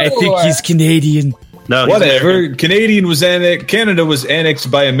think he's Canadian. No, Whatever. Canada was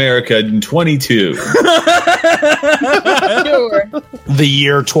annexed by America in 22. Sure. The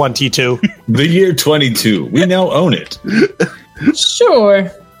year 22. The year 22. We now own it. Sure.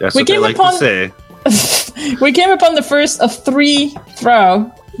 That's We what they came like upon- to say. We came upon the first of 3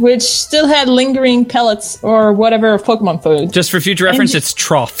 Thrau, which still had lingering pellets or whatever of Pokemon food. Just for future reference, it's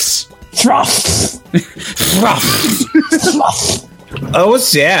troughs. Trough. Trough. Oh,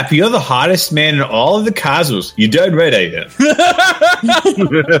 Zap, you're the hottest man in all of the cosmos. You darn right I am.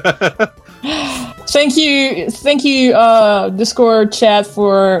 Thank you, Discord chat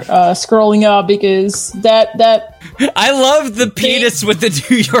for scrolling up because that I love the penis with the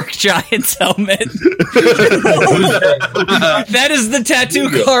New York Giants helmet. That is the tattoo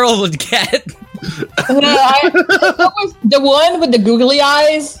Carl would get. the one with the googly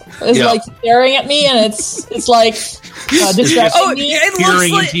eyes is like staring at me, and it's like distracting me. It looks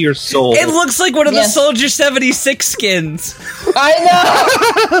Peering like into your soul. it looks like one of the Yes. Soldier 76 skins. I know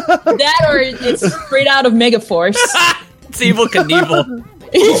that, or it's straight out of Megaforce. It's Evil Knievel.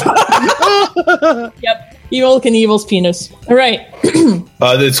 Yep, Evil Knievel's penis. All right.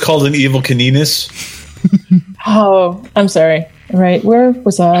 It's called an evil caninus. Oh, I'm sorry. All right, where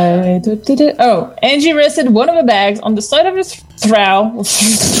was I? Oh, Angie rested one of the bags on the side of his Thrau.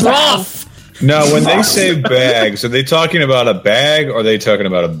 Now, when they say bags, are they talking about a bag or are they talking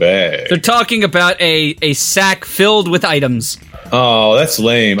about a bag? They're talking about a sack filled with items. Oh, that's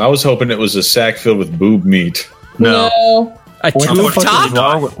lame. I was hoping it was a sack filled with boob meat. No. A tube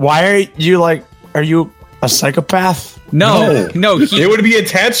top? Why are you like? Are you a psychopath? No. It would be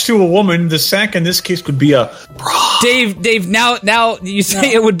attached to a woman. The sack in this case could be a bra. Dave. Now you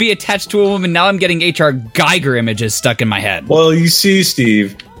say it would be attached to a woman. Now I'm getting H.R. Geiger images stuck in my head. Well, you see,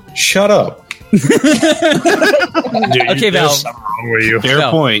 Steve, shut up. Dude, Okay, Val. there's something wrong with you. Fair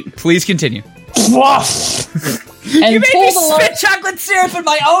No. point. Please continue. And You made pull me the lar- spit chocolate syrup in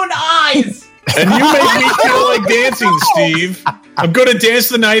my own eyes. And you make me feel like dancing, Steve. I'm going to dance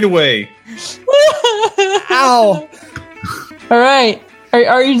the night away. Ow! All right.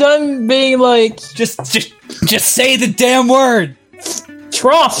 Are you done being like Just say the damn word.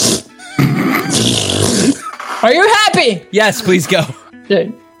 trough? Are you happy? Yes, please go.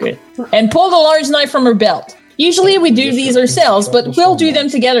 Good. And pull the large knife from her belt. Usually we do these ourselves, but we'll do them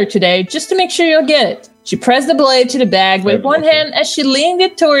together today just to make sure you'll get it. She pressed the blade to the bag with one hand as she leaned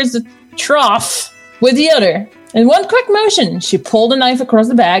it towards the trough with the other. In one quick motion, she pulled the knife across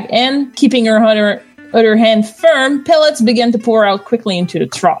the bag and, keeping her other hand firm, pellets began to pour out quickly into the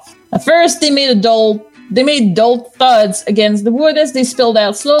trough. At first, they made dull thuds against the wood as they spilled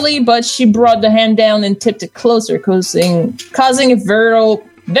out slowly, but she brought the hand down and tipped it closer, causing a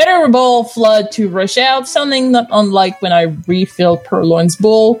veritable flood to rush out, sounding not unlike when I refilled Purloin's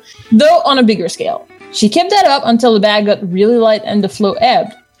bowl, though on a bigger scale. She kept that up until the bag got really light and the flow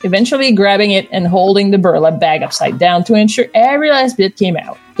ebbed, eventually grabbing it and holding the burlap bag upside down to ensure every last bit came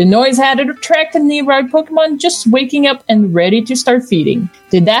out. The noise had attracted nearby Pokemon just waking up and ready to start feeding.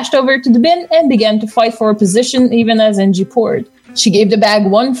 They dashed over to the bin and began to fight for a position even as Angie poured. She gave the bag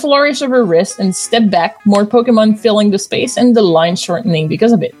one flourish of her wrist and stepped back, more Pokemon filling the space and the line shortening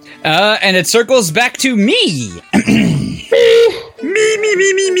because of it. And it circles back to me.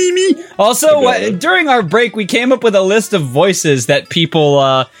 Me. Also, during our break, we came up with a list of voices that people,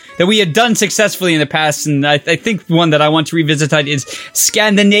 that we had done successfully in the past, and I think one that I want to revisit is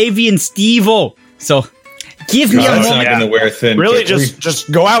Scandinavian Steve-O. So, give me a That's moment. not going to wear thin. Really, quickly.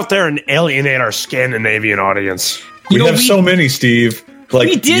 just go out there and alienate our Scandinavian audience. We You know, have we- so many, Steve. Like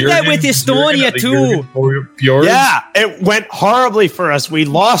We did that with Estonia, too. Fjords. Yeah, it went horribly for us. We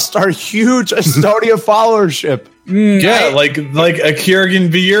lost our huge Estonia followership. Yeah, like a Kjörgen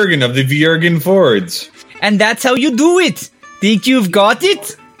Björgen of the Björgen Fords. And that's how you do it. Think you've got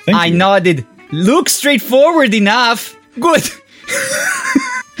it? Thank I you. nodded. Looks straightforward enough. Good.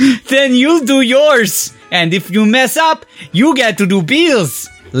 Then you'll do yours. And if you mess up, you get to do Bill's.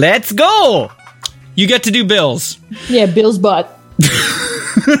 Let's go. You get to do Bill's. Yeah, Bill's butt.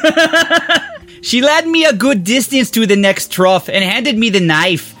 She led me a good distance to the next trough and handed me the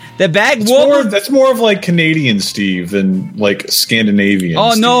knife. The bag wobbled. That's more of like Canadian Steve than like Scandinavian.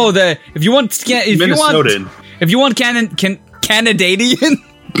 Oh Steve. no! If you want Minnesotan. Canada Canadian?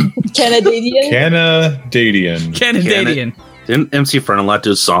 Canadian. Didn't MC Frontalot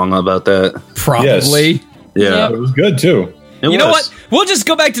do a song about that? Probably. Yeah. It was good too. You know what? We'll just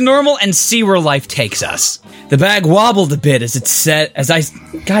go back to normal and see where life takes us. The bag wobbled a bit as it said,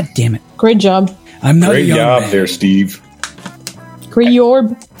 God damn it. Great job. I'm not a Great young job man. there, Steve. Great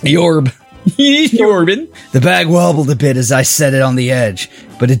yorb. Yorbin. The bag wobbled a bit as I set it on the edge,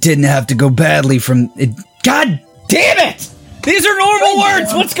 but it didn't have to go badly from it. God damn it! These are normal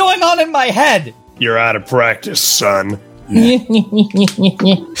words! What's going on in my head? You're out of practice, son.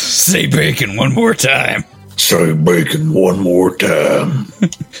 Say bacon one more time. Say bacon one more time.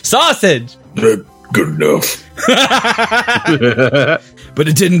 Sausage! Good enough. But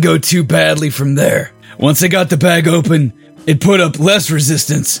it didn't go too badly from there. Once I got the bag open, it put up less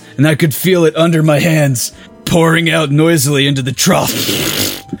resistance, and I could feel it under my hands, pouring out noisily into the trough.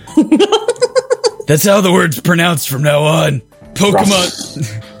 That's how the word's pronounced from now on.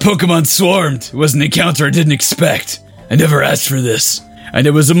 Pokemon swarmed. It was an encounter I didn't expect. I never asked for this. And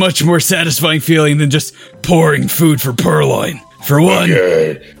it was a much more satisfying feeling than just pouring food for Purloin. For one...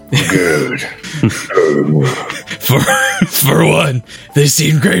 Good. For one, they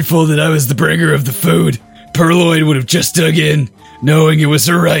seemed grateful that I was the bringer of the food. Purloin would have just dug in, knowing it was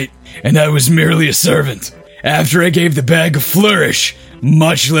her right, and I was merely a servant. After I gave the bag a flourish,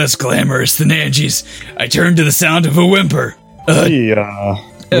 much less glamorous than Angie's, I turned to the sound of a whimper.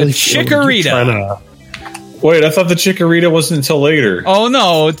 Chikorita. Wait, I thought the Chikorita wasn't until later. Oh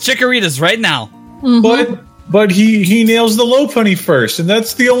no, Chikorita's right now. But he nails the Lopunny first, and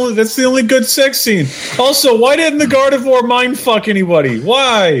that's the only good sex scene. Also, why didn't the Gardevoir mind fuck anybody?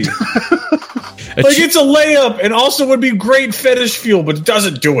 Why? It's a layup, and also would be great fetish fuel, but it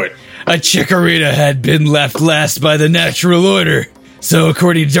doesn't do it. A Chikorita had been left last by the natural order, so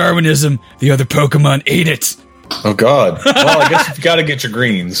according to Darwinism, the other Pokemon ate it. Oh God! Well, I guess you've got to get your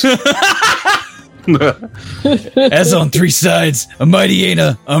greens. As on three sides, a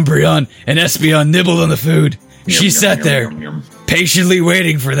Mightyena, Umbreon, and Espeon nibbled on the food. She sat there, patiently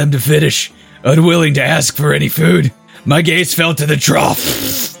waiting for them to finish, unwilling to ask for any food. My gaze fell to the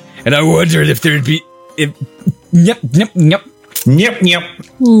trough, and I wondered if there'd be... Yep.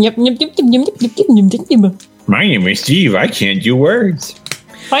 My name is Steve. I can't do words.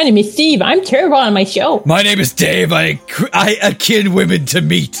 My name is Steve. I'm terrible on my show. My name is Dave. I akin women to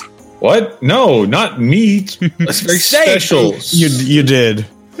meat. What? No, not meat. That's very special. You did.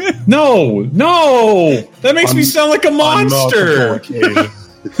 No. That makes me sound like a monster.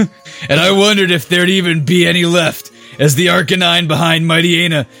 And I wondered if there'd even be any left, as the Arcanine behind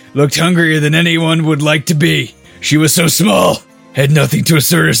Mightyena looked hungrier than anyone would like to be. She was so small, had nothing to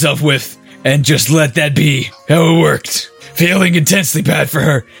assert herself with, and just let that be how it worked. Feeling intensely bad for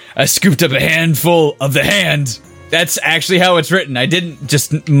her, I scooped up a handful of the hand. That's actually how it's written. I didn't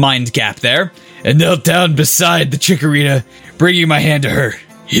just mind gap there. And knelt down beside the Chikorita, bringing my hand to her.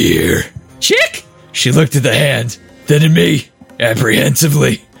 Here. Chick! She looked at the hand, then at me,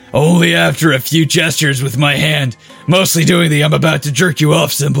 apprehensively. Only after a few gestures with my hand, mostly doing the I'm about to jerk you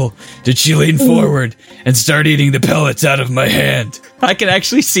off symbol, did she lean forward and start eating the pellets out of my hand. I can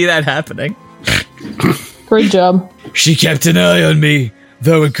actually see that happening. Great job. She kept an eye on me,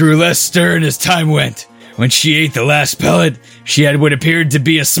 though it grew less stern as time went. When she ate the last pellet, she had what appeared to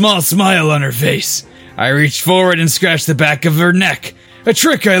be a small smile on her face. I reached forward and scratched the back of her neck, a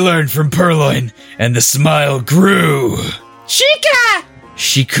trick I learned from Purloin, and the smile grew. Chica!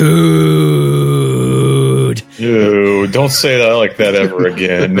 She cooed. Ew, don't say that like that ever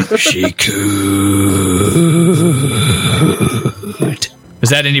again. She cooed. Was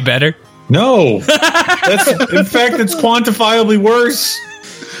that any better? No. In fact, it's quantifiably worse.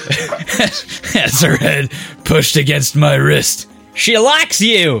 As her head pushed against my wrist. She likes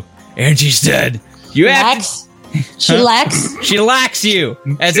you! Angie said, you have to... She lacks. She lacks you.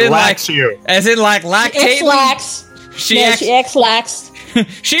 As She in lacks like you. As in like lactate. X-lax. She X-lax.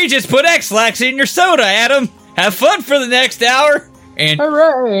 She just put X-lax in your soda, Adam. Have fun for the next hour. And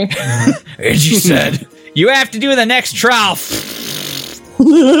Hooray. And she said, you have to do the next trial.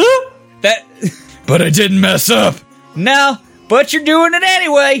 But I didn't mess up. No, but you're doing it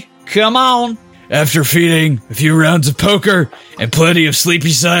anyway. Come on. After feeding a few rounds of poker and plenty of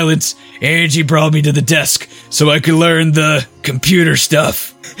sleepy silence, Angie brought me to the desk so I could learn the computer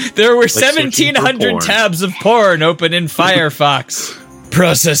stuff. There were 1,700 tabs of porn open in Firefox.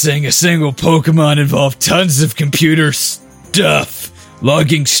 Processing a single Pokemon involved tons of computer stuff.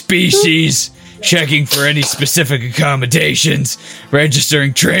 Logging species, checking for any specific accommodations,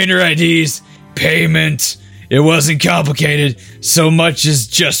 registering trainer IDs, payment. It wasn't complicated, so much as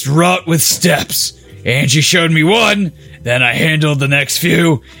just wrought with steps. Angie showed me one, Then I handled the next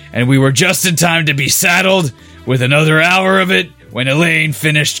few, and we were just in time to be saddled with another hour of it when Elaine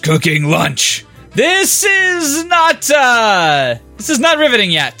finished cooking lunch. This is not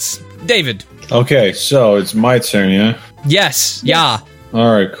riveting yet. David. Okay, so it's my turn, yeah? Yes, yeah.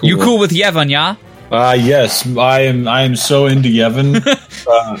 All right, cool. You cool with Yevon, yeah? Yes, I am so into Yevon.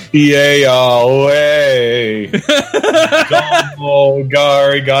 EA away. Domo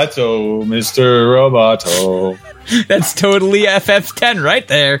Garigato, Mr. Roboto. That's totally FF10 right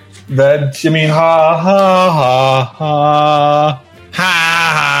there. That, ha ha ha ha. Ha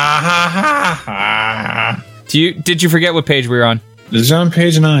ha ha ha. Did you forget what page we were on? This is on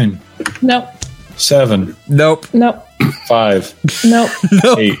page 9. Nope. 7. Nope. 5. Nope.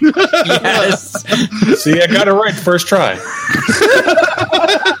 8. Yes. See, I got it right first try.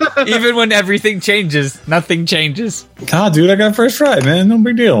 Even when everything changes, nothing changes. Dude, I got first try, man. No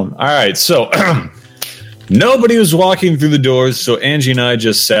big deal. All right, so nobody was walking through the doors, so Angie and I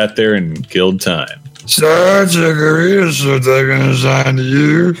just sat there and killed time. Such a career should they gonna assign to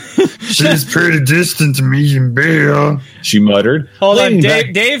you. She's pretty distant to me and Bill. She muttered. Hold on,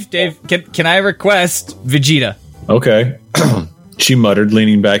 Dave, can I request Vegeta? Okay. She muttered,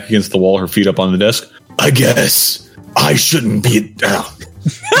 leaning back against the wall, her feet up on the desk. I guess I shouldn't be...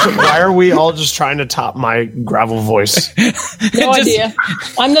 Why are we all just trying to top my gravel voice? No idea.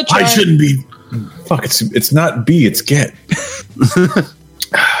 I'm not trying. I shouldn't be... Fuck, it's not be, it's get.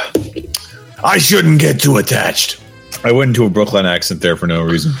 I shouldn't get too attached. I went into a Brooklyn accent there for no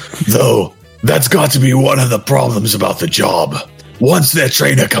reason. Though, that's got to be one of the problems about the job. Once their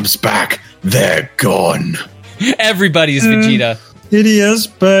trainer comes back, they're gone. Everybody's Vegeta. It is,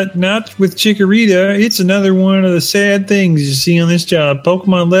 but not with Chikorita. It's another one of the sad things you see on this job.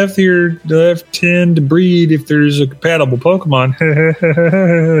 Pokemon left tend to breed if there's a compatible Pokemon.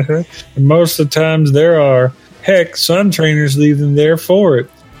 And most of the times there are. Heck, some trainers leave them there for it.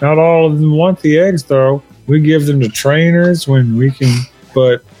 Not all of them want the eggs, though. We give them to trainers when we can,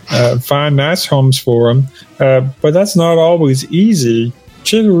 but find nice homes for them. But that's not always easy.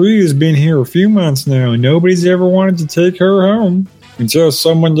 Chikorita's been here a few months now, and nobody's ever wanted to take her home. Until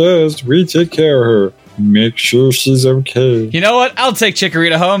someone does, we take care of her. Make sure she's okay. You know what? I'll take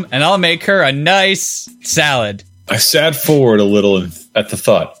Chikorita home, and I'll make her a nice salad. I sat forward a little at the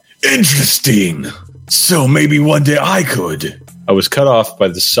thought. Interesting. So maybe one day I could. I was cut off by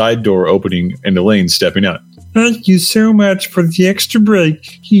the side door opening and Elaine stepping out. Thank you so much for the extra break.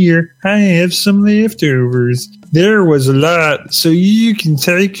 Here, I have some leftovers. There was a lot, so you can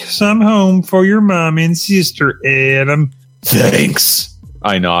take some home for your mom and sister, Adam. Thanks.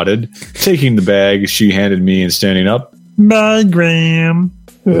 I nodded, taking the bag she handed me and standing up. Bye, Graham.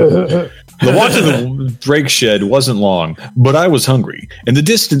 The walk to the Drake shed wasn't long, but I was hungry, and the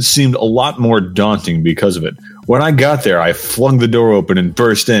distance seemed a lot more daunting because of it. When I got there, I flung the door open and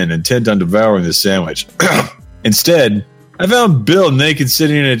burst in, intent on devouring the sandwich. Instead, I found Bill naked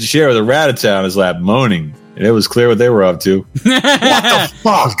sitting in a chair with a Rattata on his lap, moaning, and it was clear what they were up to. What the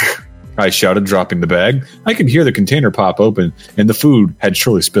fuck? I shouted, dropping the bag. I could hear the container pop open, and the food had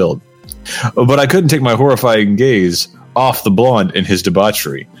surely spilled. But I couldn't take my horrifying gaze off the blonde and his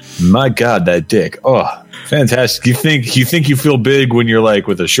debauchery. My God, that dick. Oh, fantastic. You think you feel big when you're like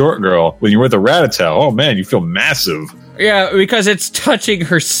with a short girl. When you're with a Rattata, oh man, you feel massive. Yeah, because it's touching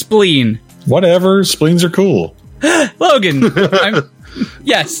her spleen. Whatever, spleens are cool. Logan.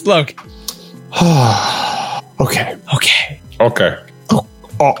 Yes, Logan.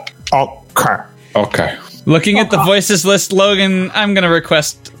 Okay. Looking at the voices list, Logan, I'm going to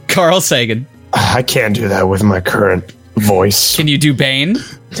request Carl Sagan. I can't do that with my current voice. Can you do Bane?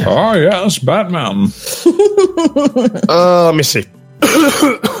 Oh, yes, Batman. Let me see.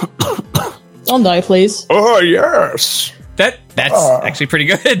 Don't die, please. Oh, yes. That's actually pretty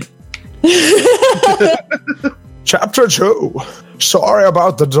good. Chapter 2. Sorry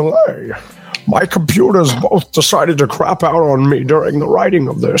about the delay. My computers both decided to crap out on me during the writing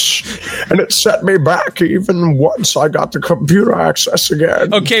of this, and it set me back even once I got the computer access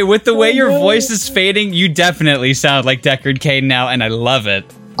again. Okay, with the way your voice is fading, you definitely sound like Deckard Cain now, and I love it.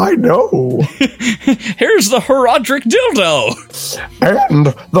 I know. Here's the Horadric dildo. And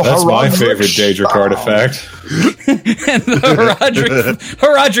That's my favorite Daedric artifact. And the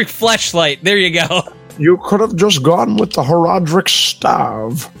Horadric fleshlight. There you go. You could have just gone with the Horadric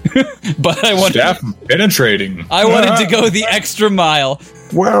staff. But I wanted Staff penetrating. I wanted to go the extra mile.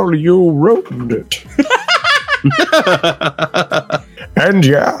 Well, you ruined it. And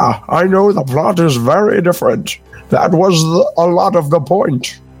yeah, I know the plot is very different. That was a lot of the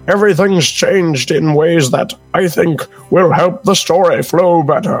point. everything's changed in ways that I think will help the story flow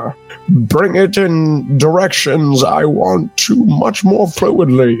better. Bring it in directions I want to much more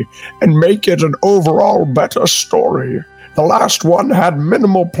fluidly and make it an overall better story. The last one had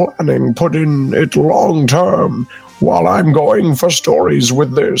minimal planning put in it long term, while I'm going for stories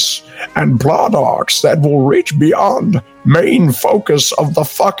with this and plot arcs that will reach beyond main focus of the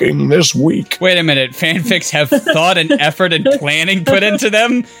fucking this week. Wait a minute, fanfics have thought and effort and planning put into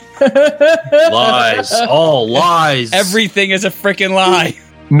them? Lies. All lies. Everything is a freaking lie.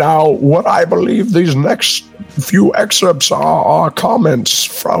 Now, what I believe these next few excerpts are comments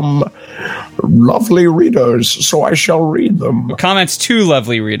from lovely readers, so I shall read them. Comments to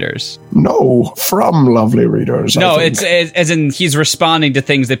lovely readers. No, from lovely readers. No, I think. it's as in he's responding to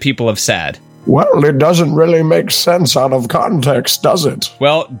things that people have said. Well, it doesn't really make sense out of context, does it?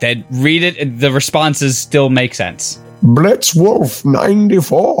 Well, then read it. The responses still make sense. Blitzwolf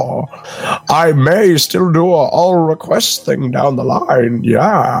 94. I may still do a all request thing down the line.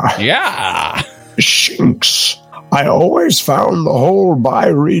 Yeah. Yeah. Shinks. I always found the whole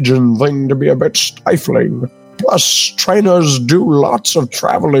bi-region thing to be a bit stifling. Plus, trainers do lots of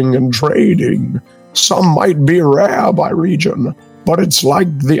traveling and trading. Some might be rare by region, but it's like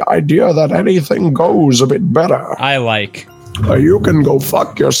the idea that anything goes a bit better. I like. You can go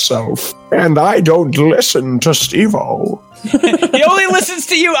fuck yourself. And I don't listen to Steve-O. He only listens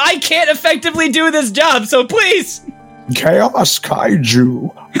to you. I can't effectively do this job, so please. Chaos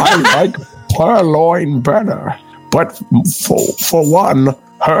Kaiju. I like Purloin better. But for one,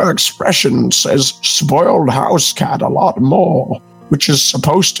 her expression says spoiled house cat a lot more, which is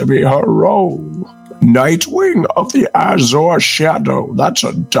supposed to be her role. Nightwing of the Azure Shadow. That's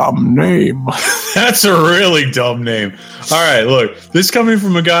a dumb name. That's a really dumb name. All right, look, this coming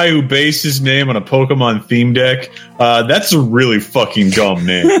from a guy who based his name on a Pokemon theme deck, that's a really fucking dumb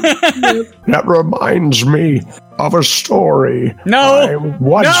name. That reminds me of a story. No! I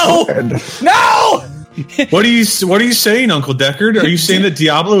once read. No! What are you saying, Uncle Deckard? Are you saying that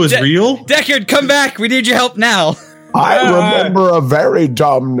Diablo is real? Deckard, come back. We need your help now. I remember a very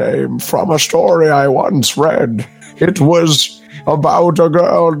dumb name from a story I once read. It was about a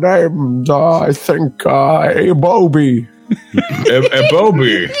girl named, I think, Ebobi.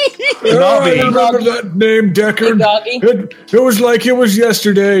 Ebobi. I remember that name, Deckard. Hey, doggy. It was like it was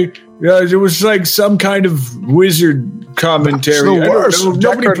yesterday. Yeah, it was like some kind of wizard commentary. It's the worst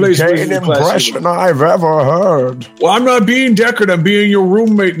Nobody plays Deckard Wizard impression I've ever heard. Well, I'm not being Deckard. I'm being your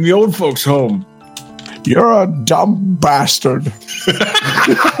roommate in the old folks' home. You're a dumb bastard.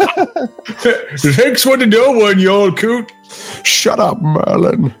 Thanks for the no one, you old coot. Shut up,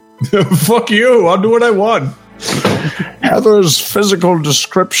 Merlin. Fuck you. I'll do what I want. Heather's physical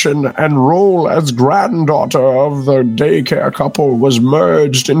description and role as granddaughter of the daycare couple was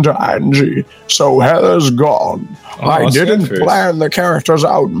merged into Angie, so Heather's gone. I didn't plan the characters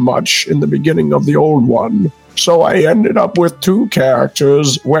out much in the beginning of the old one, so I ended up with two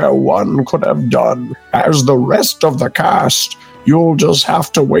characters where one could have done. As the rest of the cast, you'll just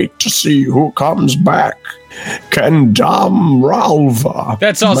have to wait to see who comes back. Kendam Ralva.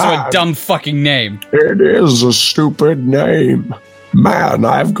 That's also a dumb fucking name. It is a stupid name. Man,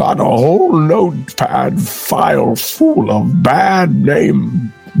 I've got a whole notepad file full of band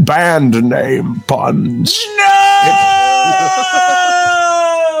name puns. No!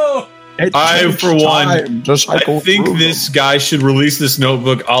 I, for one, I think this guy should release this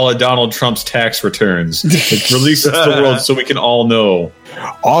notebook a la Donald Trump's tax returns. Release it to the world so we can all know.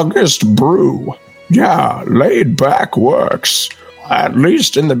 August Brew. Yeah, laid back works. At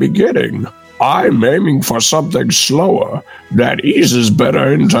least in the beginning. I'm aiming for something slower that eases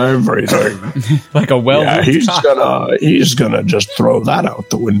better into everything. Like a well. Yeah, he's gonna just throw that out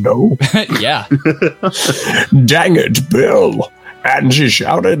the window. Yeah. Dang it, Bill. Angie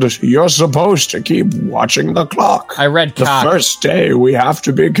shouted, "You're supposed to keep watching the clock. I read cock. The first day we have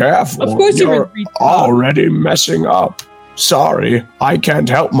to be careful. Of course You're read already messing up. Sorry, I can't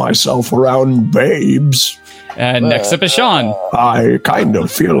help myself around babes." Next up is Sean. I kind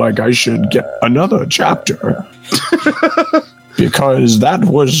of feel like I should get another chapter. Because that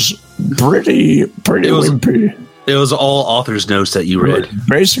was pretty wimpy. It was all author's notes that you read.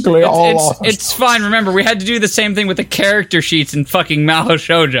 Basically It's fine. Remember, we had to do the same thing with the character sheets in fucking Mahou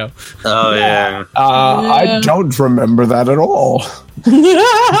Shoujo. Oh, yeah. I don't remember that at all.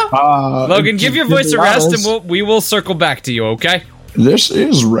 Logan, give your voice a rest and we will circle back to you, okay? This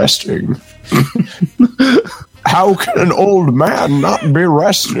is resting. How can an old man not be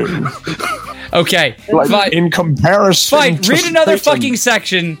resting? Okay. Like, in comparison Fine, to read another Satan. fucking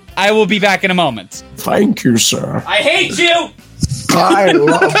section. I will be back in a moment. Thank you, sir. I hate you! I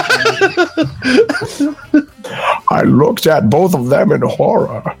love them. I looked at both of them in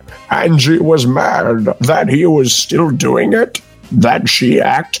horror. Angie was mad that he was still doing it, that she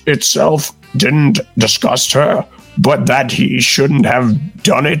act itself didn't disgust her, but that he shouldn't have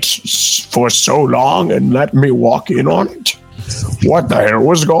done it for so long and let me walk in on it. What the hell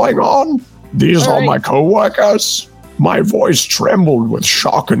was going on? These are my co-workers? My voice trembled with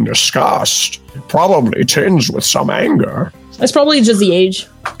shock and disgust, probably tinged with some anger. That's probably just the age.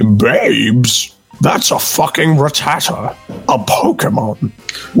 Babes? That's a fucking Rattata. A Pokemon.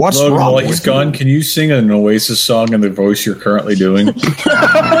 What's Logan, wrong while with he's gone, can you sing an Oasis song in the voice you're currently doing?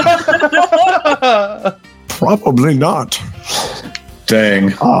 Probably not. Dang.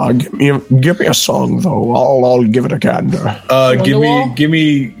 Give me a song though. I'll give it a gander. Give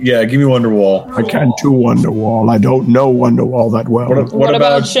me Wonderwall. I can't do Wonderwall. I don't know Wonderwall that well. What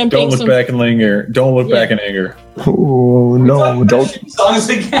about champagne Don't Look Back in Anger? Don't Look Back in Anger. Oh no! Don't. Songs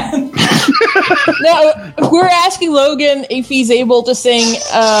again. No, we're asking Logan if he's able to sing.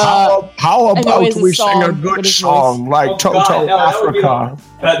 How about we sing a song good with his song like Toto Africa?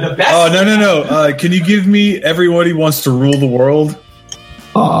 The best. Oh no! Can you give me Everybody Wants to Rule the World?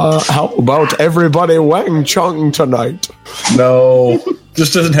 How about everybody Wang Chung tonight? No,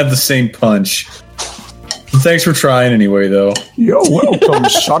 just doesn't have the same punch. Thanks for trying anyway, though. You're welcome,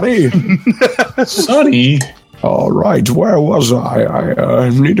 Sonny. Sonny. All right, where was I? I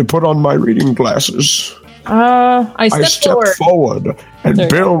need to put on my reading glasses. I stepped forward, and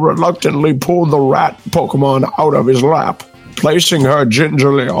Bill reluctantly pulled the rat Pokemon out of his lap, placing her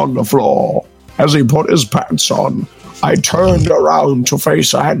gingerly on the floor. As he put his pants on, I turned around to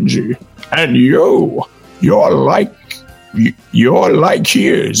face Angie. And you're like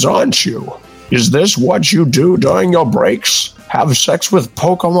his, aren't you? Is this what you do during your breaks? Have sex with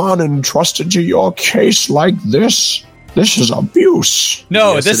Pokemon entrusted to your case like this? This is abuse.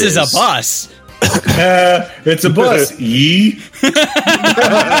 No, Yes, this it is a is. bus. It's a bus. Yee.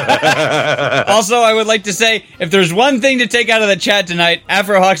 Also, I would like to say, if there's one thing to take out of the chat tonight,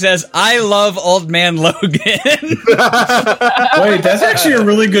 Afrohawk says, I love Old Man Logan. Wait, that's actually a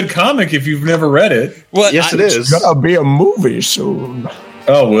really good comic if you've never read it. What? Yes, it is. Gonna be a movie soon.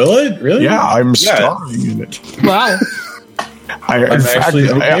 Oh, will it? Really? Yeah, I'm starring in it. Wow. In with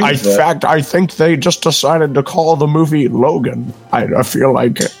that. fact, I think they just decided to call the movie Logan. I feel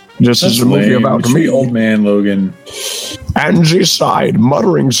like this is a movie lame. about It should be me. Old Man Logan. Angie sighed,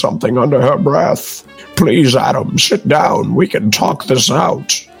 muttering something under her breath. Please, Adam, sit down. We can talk this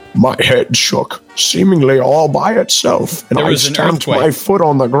out. My head shook, seemingly all by itself, and There I was an stamped earthquake. my foot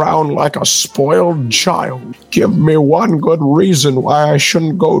on the ground like a spoiled child. Give me one good reason why I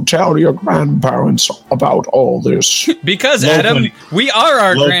shouldn't go tell your grandparents about all this. Because, Logan. Adam, we are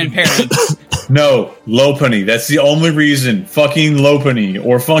our Logan. grandparents. No, Lopunny. That's the only reason. Fucking Lopunny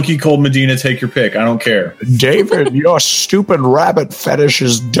or Funky Cold Medina. Take your pick. I don't care. David, your stupid rabbit fetish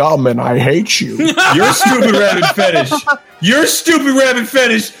is dumb and I hate you. Your stupid rabbit fetish. Your stupid rabbit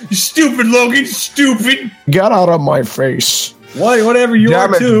fetish. You stupid Logan. Stupid. Get out of my face. Why? Whatever you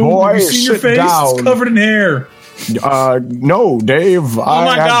Damn are it, too. boy, You see your sit face? down. It's covered in hair. No, Dave, I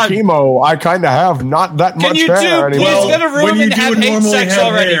my had God. chemo. I kind of have not that Can much you two hair please anymore. get a room when you and do have hate normally sex have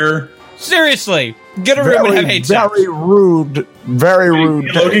already? hair, Seriously. Get a room and have hate sex. Very rude. Very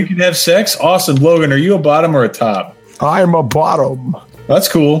rude. Logan can have sex. Awesome, Logan. Are you a bottom or a top? I'm a bottom. That's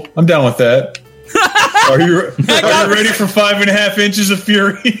cool. I'm down with that. Are you ready for 5.5 inches of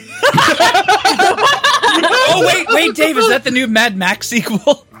fury? Oh, wait, Dave, is that the new Mad Max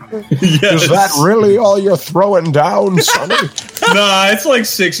sequel? Yes. Is that really all you're throwing down, Sonny? Nah, it's like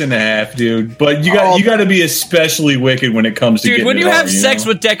 6.5, dude. But you got to be especially wicked when it comes to Dude, getting when it you on, have sex know?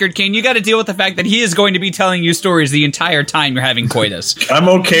 with Deckard Cain, you got to deal with the fact that he is going to be telling you stories the entire time you're having coitus. I'm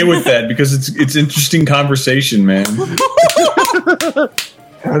okay with that because it's interesting conversation, man.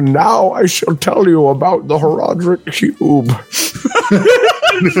 And now I shall tell you about the Horadric Cube.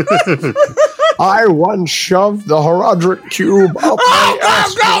 I once shoved the Horadric Cube up my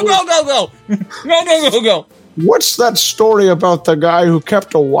ass. Go. What's that story about the guy who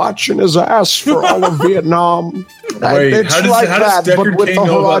kept a watch in his ass for all of Vietnam? Wait, It's how does like Deckard but with Cain the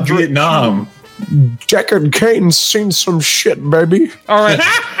know about Horadric. Vietnam? Deckard Cain's seen some shit, baby. All right.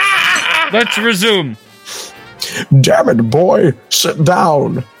 Let's resume. Damn it, boy, sit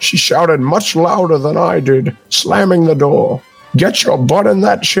down. She shouted much louder than I did, slamming the door. Get your butt in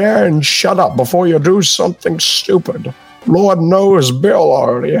that chair and shut up before you do something stupid. Lord knows Bill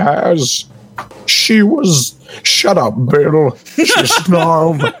already has. Shut up, Bill, she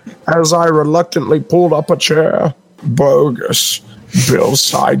snarled as I reluctantly pulled up a chair. Bogus. Bill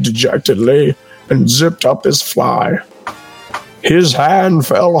sighed dejectedly and zipped up his fly. His hand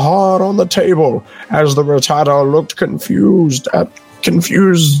fell hard on the table as the Rattata looked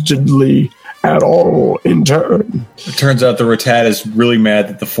confusedly at all in turn. It turns out the Rattata's really mad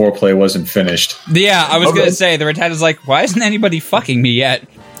that the foreplay wasn't finished. Yeah, I was going to say, the Rattata's like, why isn't anybody fucking me yet?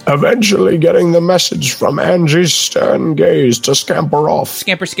 Eventually getting the message from Angie's stern gaze to scamper off.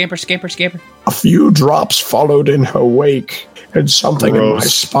 Scamper, scamper, scamper, scamper. A few drops followed in her wake, and something in my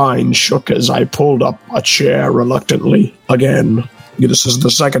spine shook as I pulled up a chair reluctantly. Again, this is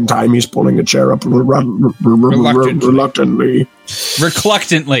the second time he's pulling a chair up reluctantly.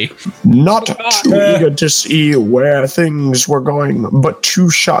 Reluctantly. Not too eager to see where things were going, but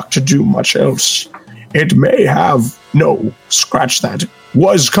too shocked to do much else. It may have, no, scratch that,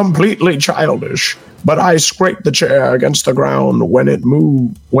 was completely childish, but I scraped the chair against the ground when I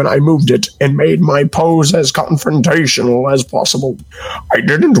moved it and made my pose as confrontational as possible. I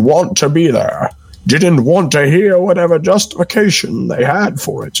didn't want to be there, didn't want to hear whatever justification they had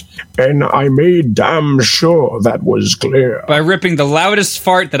for it, and I made damn sure that was clear. By ripping the loudest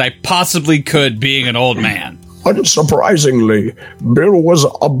fart that I possibly could, being an old man. Unsurprisingly, Bill was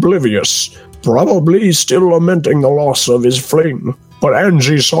oblivious, probably still lamenting the loss of his fling. But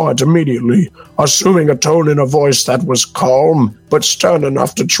Angie saw it immediately, assuming a tone in a voice that was calm, but stern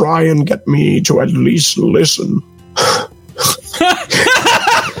enough to try and get me to at least listen.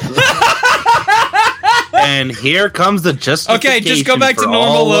 And here comes the justification. Okay, just go back to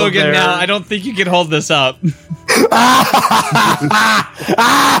normal Logan now. I don't think you can hold this up.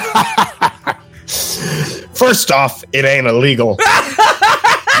 First off, it ain't illegal.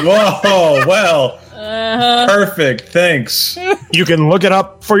 Whoa, well, perfect, thanks. You can look it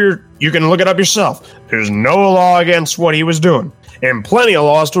up yourself. There's no law against what he was doing, and plenty of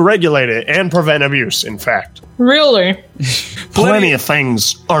laws to regulate it and prevent abuse, in fact. Really? Plenty of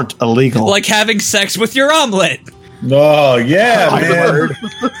things aren't illegal. Like having sex with your omelet. Oh, yeah, man.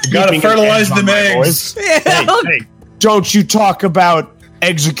 You gotta fertilize them eggs. Hey, don't you talk about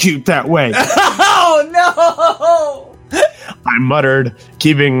execute that way. Oh, no! I muttered,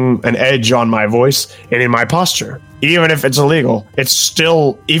 keeping an edge on my voice and in my posture. Even if it's illegal, it's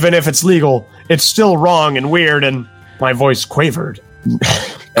still wrong and weird, and my voice quavered.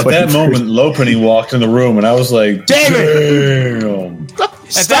 At that moment, Lopenny walked in the room, and I was like, David! Damn.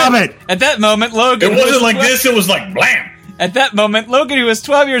 Stop it! At that moment, Logan... It wasn't like this, it was like, blam! At that moment, Logan, who was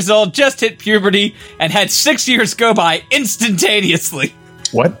 12 years old, just hit puberty and had 6 years go by instantaneously.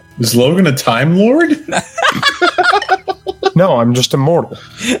 What? Is Logan a Time Lord? No, I'm just immortal.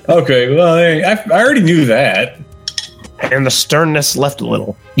 Okay, well, I already knew that. And the sternness left a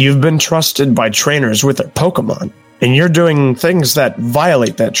little. You've been trusted by trainers with their Pokemon, and you're doing things that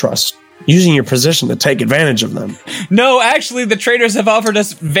violate that trust, using your position to take advantage of them. No, actually, the trainers have offered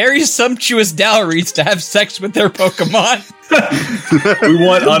us very sumptuous dowries to have sex with their Pokemon. We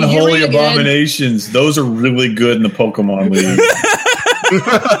want unholy really abominations. Those are really good in the Pokemon League.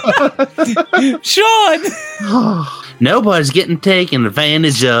 Sean! Nobody's getting taken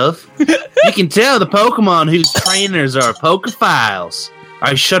advantage of. You can tell the Pokemon whose trainers are Pokephiles.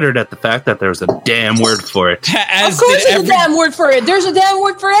 I shuddered at the fact that there was a damn word for it. Of course there's a damn word for it. There's a damn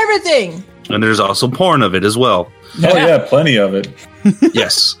word for everything. And there's also porn of it as well. Oh, yeah, plenty of it.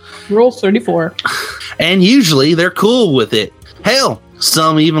 Yes. Rule 34. And usually they're cool with it. Hell,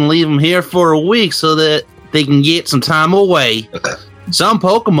 some even leave them here for a week so that they can get some time away. Some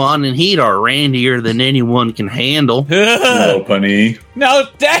Pokemon in heat are randier than anyone can handle. Lopenny. No,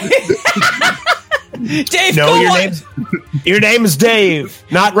 Dave! Dave, No, go your name is Dave,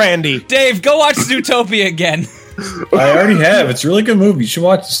 not Randy. Dave, go watch Zootopia again. I already have. It's a really good movie. You should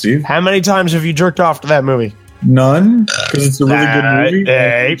watch it, Steve. How many times have you jerked off to that movie? None, because it's a really good movie.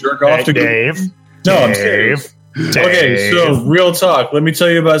 Dave, Jerk off to Dave. No, I'm serious. Dave. Okay, so real talk. Let me tell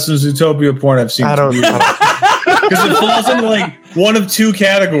you about some Zootopia porn I've seen. I don't. Because it falls into like one of two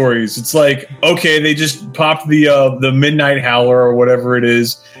categories. It's like, okay, they just popped the Midnight Howler or whatever it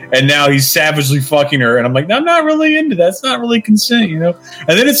is, and now he's savagely fucking her, and I'm like, I'm not really into that. It's not really consent, you know.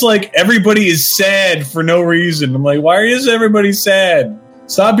 And then it's like everybody is sad for no reason. I'm like, why is everybody sad?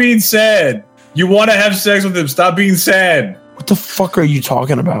 Stop being sad. You want to have sex with him? Stop being sad. What the fuck are you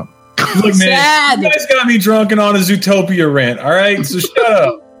talking about? Look, man, Sad. you guys got me drunk and on a Zootopia rant. All right, so shut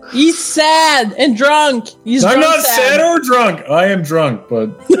up. He's sad and drunk. He's I'm drunk not sad or drunk. I am drunk, but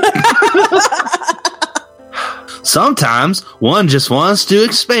Sometimes one just wants to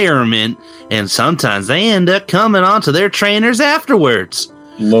experiment, and sometimes they end up coming onto their trainers afterwards.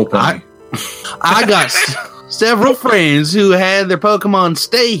 Lopenny. I got several friends who had their Pokemon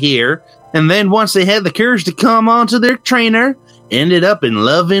stay here, and then once they had the courage to come onto their trainer, ended up in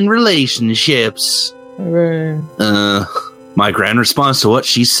loving relationships. My grand response to what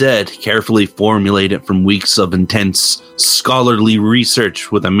she said, carefully formulated from weeks of intense scholarly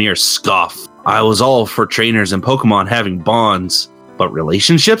research, with a mere scoff. I was all for trainers and Pokemon having bonds, but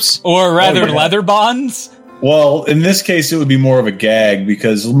relationships? Or rather, leather bonds? Well, in this case, it would be more of a gag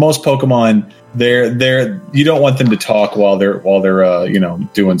because most Pokemon, they're you don't want them to talk while they're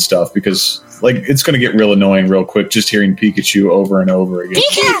doing stuff because like it's going to get real annoying real quick just hearing Pikachu over and over again.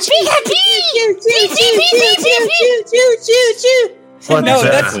 What No,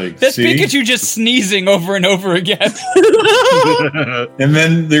 exactly? that's See? Pikachu just sneezing over and over again. And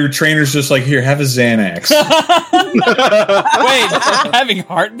then their trainer's just like, here, have a Xanax. Wait, having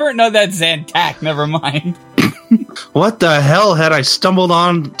heartburn? No, that's Zantac. Never mind. What the hell had I stumbled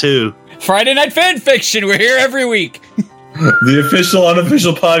on to? Friday Night Fan Fiction. We're here every week. The official,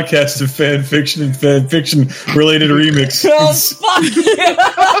 unofficial podcast of fan fiction and fan fiction related remixes. Oh,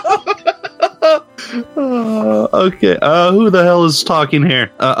 fuck. Okay, who the hell is talking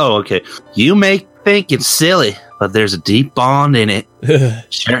here? Okay. You may think it's silly, but there's a deep bond in it.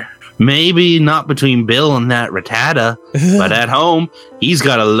 Sure. Maybe not between Bill and that Rattata, but at home, he's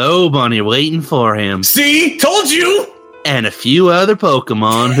got a low bunny waiting for him. See? Told you! And a few other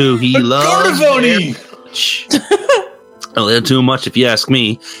Pokemon who he loves. Gardevoir! Shh. A little too much if you ask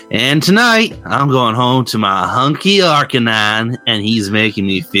me. And tonight, I'm going home to my hunky Arcanine, and he's making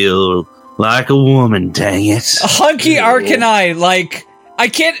me feel like a woman, dang it. A hunky Arcanine, like, I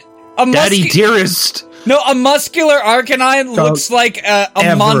can't... Daddy dearest. No, a muscular Arcanine looks like a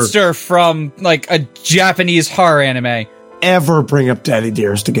ever. monster from, like, a Japanese horror anime. Ever bring up Daddy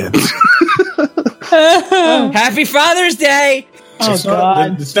Dearest again. Happy Father's Day!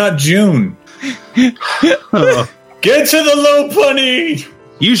 It's not June. Get to the low bunny!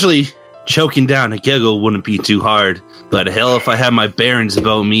 Usually, choking down a giggle wouldn't be too hard, but hell if I had my barons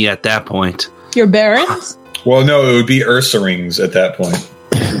about me at that point. Your barons? Well, no, it would be Ursaring's at that point.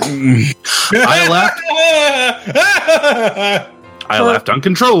 I laughed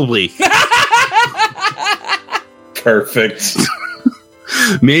uncontrollably. Perfect.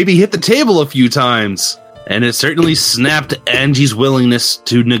 Maybe hit the table a few times. And it certainly snapped Angie's willingness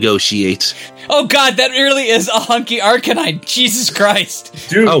to negotiate. Oh god, that really is a hunky Arcanine. Jesus Christ.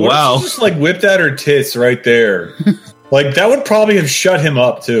 Dude, Oh, what if wow. she just like whipped at her tits right there? Like, that would probably have shut him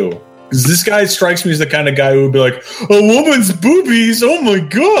up, too. Because this guy strikes me as the kind of guy who would be like, a woman's boobies? Oh my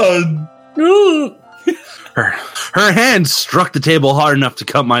god. Her hand struck the table hard enough to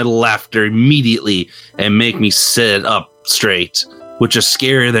cut my laughter immediately and make me sit up straight, which is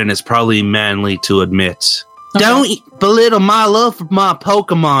scarier than is probably manly to admit. Okay. Don't belittle my love for my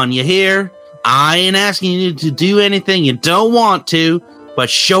Pokemon, you hear? I ain't asking you to do anything you don't want to, but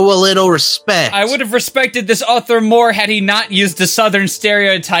show a little respect. I would have respected this author more had he not used the southern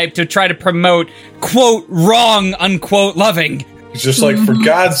stereotype to try to promote, quote, wrong, unquote, loving. It's just like, for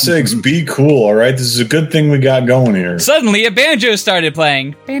God's sakes, be cool, alright? This is a good thing we got going here. Suddenly, a banjo started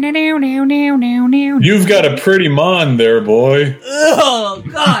playing. You've got a pretty mon there, boy. Oh,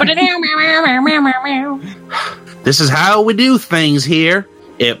 God. This is how we do things here.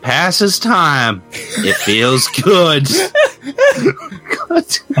 It passes time. It feels good.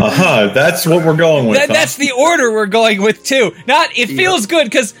 That's what we're going with. That's the order we're going with, too. Not, it feels good,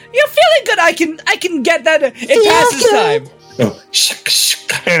 because, feeling good, I can get that. It passes time. Oh,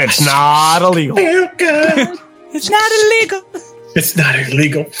 And it's not illegal. feel good. It's not illegal. It's not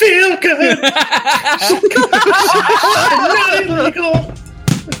illegal. Feel good. It's not illegal.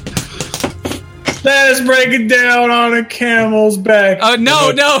 Let us break it down on a camel's back. Oh, no,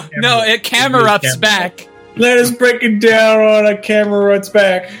 it Camerup's back. Let us break it down on a Camerup's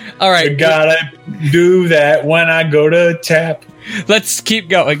back. All I right, gotta do that when I go to tap. let's keep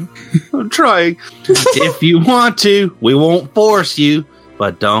going. I'm trying. If you want to, we won't force you,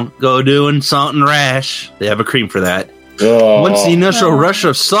 but don't go doing something rash. They have a cream for that. Oh. Once the initial rush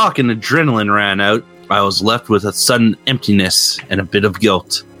of shock and adrenaline ran out, I was left with a sudden emptiness and a bit of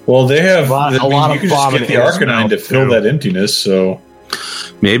guilt. Well, they have A lot you of can just vomit get the in his Arcanine to mouth, fill too. that emptiness. So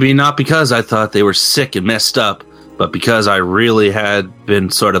Maybe not because I thought they were sick and messed up, but because I really had been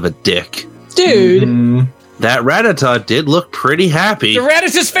sort of a dick. Dude. That Rattata did look pretty happy. The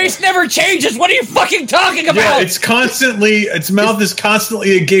Raditz' face never changes. What are you fucking talking about? yeah, its mouth is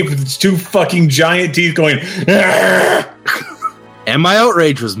constantly agape with its two fucking giant teeth going. And my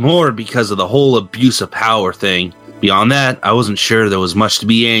outrage was more because of the whole abuse of power thing. Beyond that, I wasn't sure there was much to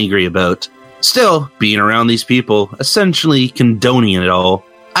be angry about. Still, being around these people, essentially condoning it all,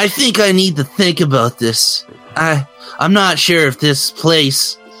 I think I need to think about this. I'm not sure if this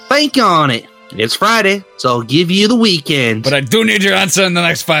place... Think on it. It's Friday, so I'll give you the weekend. But I do need your answer in the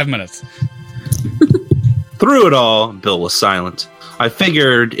next 5 minutes. Through it all, Bill was silent. I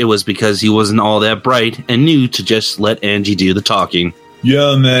figured it was because he wasn't all that bright and knew to just let Angie do the talking.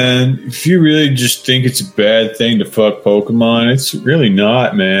 Yeah, man, if you really just think it's a bad thing to fuck Pokemon, it's really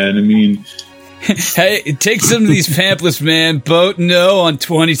not, man. I mean... Hey, take some of these pamphlets, man. Vote no on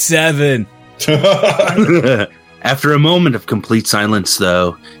 27. After a moment of complete silence,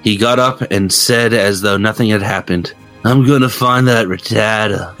 though, he got up and said as though nothing had happened, I'm gonna find that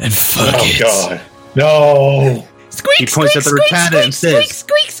Rattata. And fuck Oh, it. God. No! Squeak, He points at the Rattata and says,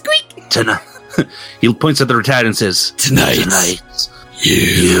 squeak, squeak. Tonight. He points at the Rattata and says, Tonight.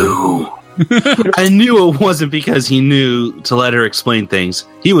 You. I knew it wasn't because he knew to let her explain things.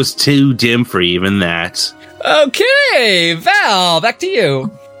 He was too dim for even that. Okay, Val, back to you.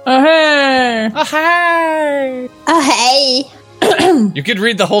 Oh, hey. Oh, hi. Oh, hey. You could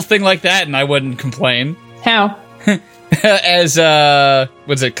read the whole thing like that and I wouldn't complain. How? As,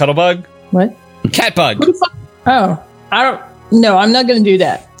 what's it, Cuttlebug? What? Catbug. Who the fuck? Oh, I don't... No, I'm not going to do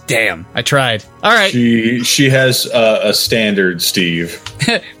that. Damn, I tried. All right. She has a standard, Steve.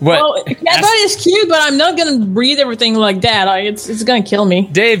 What? Well, Catbug is cute, but I'm not going to read everything like that. It's going to kill me.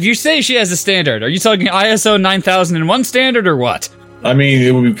 Dave, you say she has a standard. Are you talking ISO 9001 standard or what? I mean,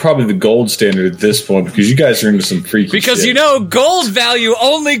 it would be probably the gold standard at this point because you guys are into some freaky Because shit. you know, gold value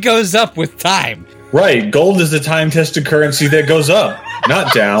only goes up with time. Right, gold is the time-tested currency that goes up,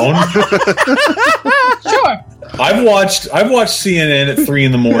 not down. Sure. I've watched CNN at 3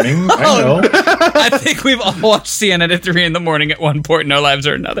 in the morning. I know. I think we've all watched CNN at 3 in the morning at one point in our lives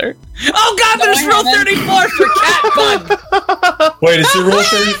or another. Oh God, there's Rule 34 for Catbug. Wait, is the Rule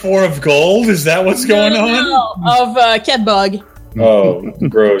 34 of gold? Is that what's going on? No, of Catbug. Oh,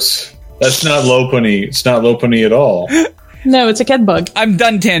 gross. That's not Lopunny. It's not Lopunny at all. No, it's a Catbug. I'm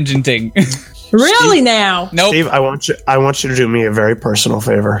done tangenting. Really now? Nope. Steve, I want you to do me a very personal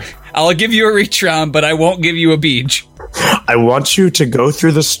favor. I'll give you a Reachron, but I won't give you a Beach. I want you to go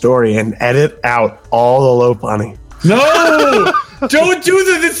through the story and edit out all the Lopunny. No! Don't do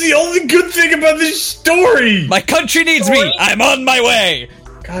that! That's the only good thing about this story! My country needs me. I'm on my way.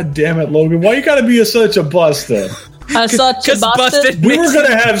 God damn it, Logan. Why you gotta be such a buster? Such a Because busted We were makes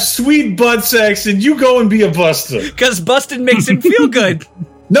gonna have sweet butt sex and you go and be a buster. because busted makes him feel good.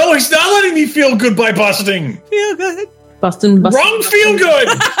 No, he's not letting me feel good by busting. Feel good. Bustin'. Wrong feel good!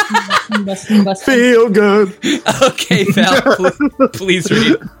 Bustin'. Feel good. Okay, Val, please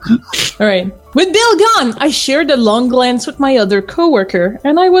read. All right. With Bill gone, I shared a long glance with my other coworker,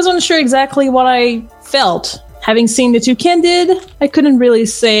 and I wasn't sure exactly what I felt. Having seen the two Candid, I couldn't really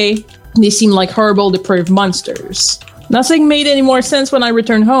say they seemed like horrible, depraved monsters. Nothing made any more sense when I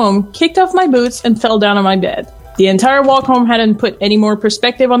returned home, kicked off my boots, and fell down on my bed. The entire walk home hadn't put any more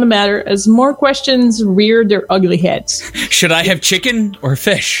perspective on the matter as more questions reared their ugly heads. Should I have chicken or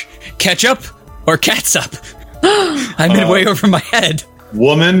fish? Ketchup or catsup? I'm in way over my head.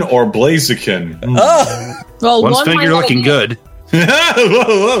 Woman or Blaziken? Well, One's one might finger not looking have- good.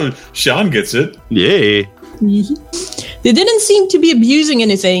 Whoa, Sean gets it. Yay. They didn't seem to be abusing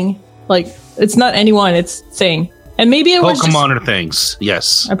anything. Like, it's not anyone, it's saying. And maybe it was just... Pokemon are things.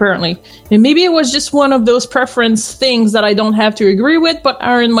 Yes. Apparently. And maybe it was just one of those preference things that I don't have to agree with, but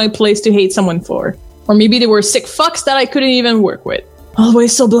are in my place to hate someone for. Or maybe they were sick fucks that I couldn't even work with.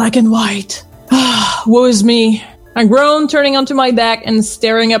 Always so black and white. Woe is me. I groaned, turning onto my back and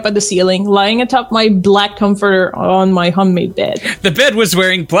staring up at the ceiling, lying atop my black comforter on my homemade bed. The bed was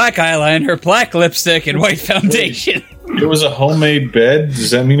wearing black eyeliner, black lipstick, and white foundation. It was a homemade bed?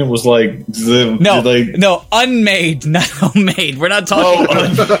 Does that mean it was like the No, unmade, not homemade. We're not talking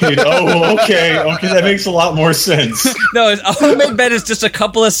unmade. Oh, okay. Okay, that makes a lot more sense. No, a homemade bed is just a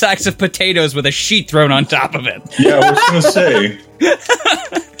couple of sacks of potatoes with a sheet thrown on top of it. Yeah, I was gonna say.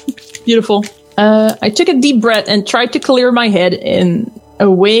 Beautiful. I took a deep breath and tried to clear my head in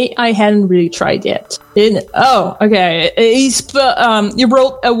a way I hadn't really tried yet. Okay. You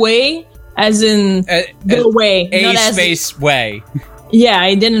wrote away as in go away. A not as space way. Yeah,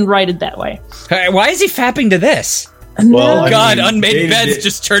 I didn't write it that way. Why is he fapping to this? Well, God, I mean, unmade beds day-to-day-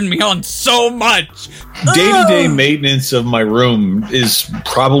 just turned me on so much. Day-to-day maintenance of my room is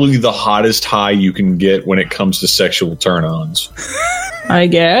probably the hottest high you can get when it comes to sexual turn-ons. I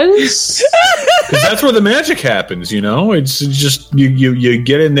guess. Because that's where the magic happens, you know? It's just, you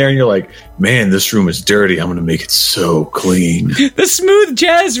get in there and you're like, man, this room is dirty. I'm going to make it so clean. The smooth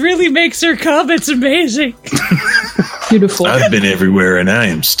jazz really makes her comments amazing. Beautiful. I've been everywhere and I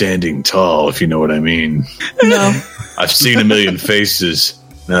am standing tall, if you know what I mean. No. I've seen a million faces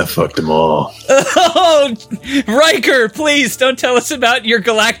and I fucked them all. Oh, Riker, please don't tell us about your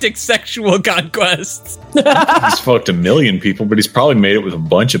galactic sexual conquests. He's fucked a million people, but he's probably made it with a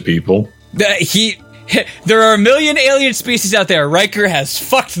bunch of people. His There are a million alien species out there. Riker has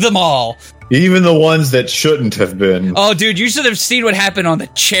fucked them all. Even the ones that shouldn't have been. Oh, dude, you should have seen what happened on the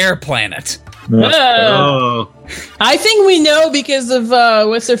Chair Planet. Oh, I think we know because of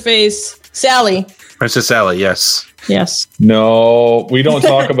what's her face, Sally. Princess Sally, yes. Yes. No, we don't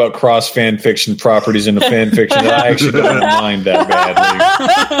talk about cross fan fiction properties in a fan fiction. I actually don't mind that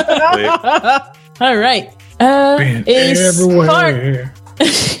badly. All right.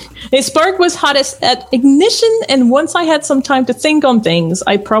 A spark was hottest at ignition, and once I had some time to think on things,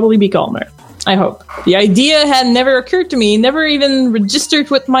 I'd probably be calmer. I hope. The idea had never occurred to me, never even registered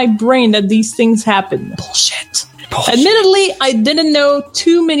with my brain that these things happen. Bullshit. Admittedly, I didn't know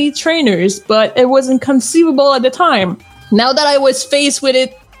too many trainers, but it was inconceivable at the time. Now that I was faced with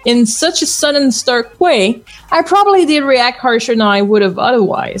it in such a sudden, stark way, I probably did react harsher than I would have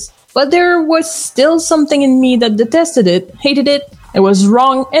otherwise. But there was still something in me that detested it, hated it. It was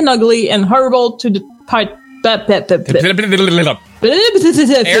wrong and ugly and horrible to the part. Air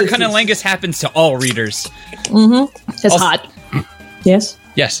cunnilingus happens to all readers. It's hot. Yes?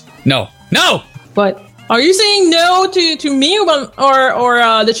 Yes. No. No! But are you saying no to me or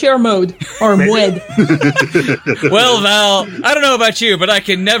the chair mode? Or Mwed? Well, Val, I don't know about you, but I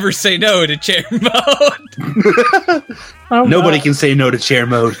can never say no to chair mode. Nobody can say no to chair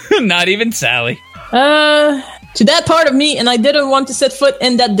mode. Not even Sally. To that part of me, and I didn't want to set foot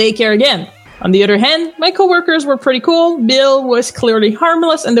in that daycare again. On the other hand, my coworkers were pretty cool. Bill was clearly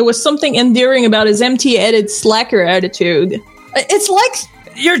harmless, and there was something endearing about his empty-headed slacker attitude. It's like...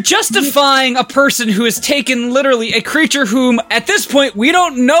 You're justifying a person who has taken literally a creature whom, at this point, we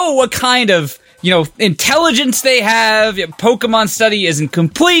don't know what kind of, intelligence they have. Pokemon study isn't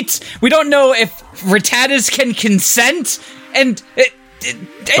complete. We don't know if Rattatas can consent, and it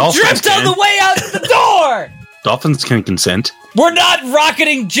dripped on the way out the door! Dolphins can consent. We're not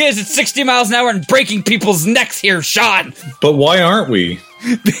rocketing jizz at 60 miles an hour and breaking people's necks here, Sean! But why aren't we?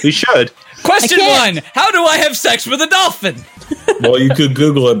 We should. Question 1, how do I have sex with a dolphin? Well, you could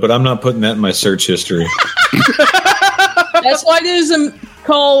Google it, but I'm not putting that in my search history. That's why there's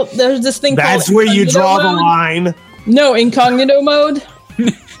this thing called... That's where you draw the line. No, incognito mode.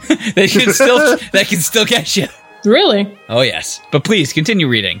 That can still catch you. Really? Oh, yes. But please, continue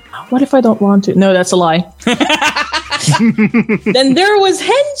reading. What if I don't want to? No, that's a lie. Then there was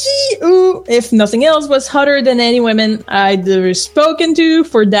Henji, who, if nothing else, was hotter than any women I'd ever spoken to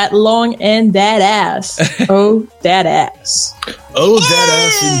for that long and that ass. Oh, that ass. Oh, that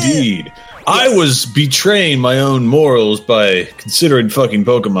ass indeed. Yes. I was betraying my own morals by considering fucking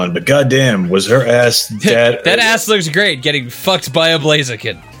Pokemon, but goddamn, was her ass that... That ass looks great, getting fucked by a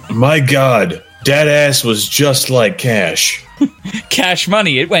Blaziken. My god. That ass was just like cash. Cash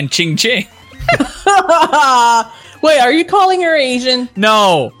money, it went ching-ching. Wait, are you calling her Asian?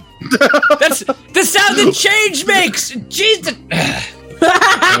 No. That's the sound that change makes! Jesus!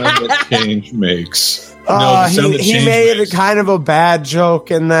 That change makes. He made a kind of a bad joke,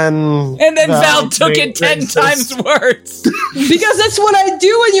 and then Val took it 10 times worse. Because that's what I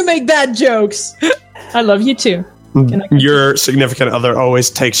do when you make bad jokes. I love you too. Your significant other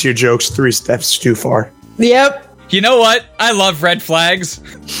always takes your jokes 3 steps too far. Yep. You know what? I love red flags.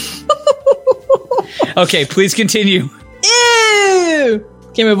 Okay, please continue. Ew!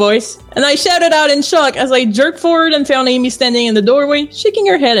 Came a voice, and I shouted out in shock as I jerked forward and found Amy standing in the doorway, shaking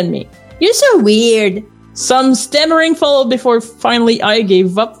her head at me. You're so weird. Some stammering followed before finally I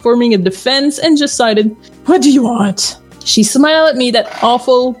gave up forming a defense and just cited, what do you want? She smiled at me, that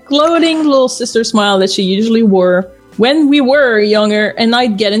awful, gloating little sister smile that she usually wore when we were younger and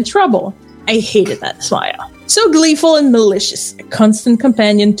I'd get in trouble. I hated that smile. So gleeful and malicious, a constant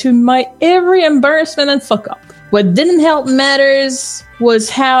companion to my every embarrassment and fuck up. What didn't help matters was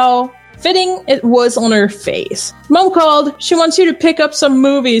how fitting it was on her face. Mom called. She wants you to pick up some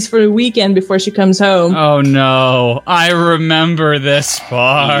movies for the weekend before she comes home. Oh no, I remember this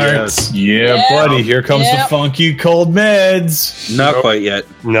part. Yes. Yeah, buddy, here comes the funky cold meds. Not quite yet.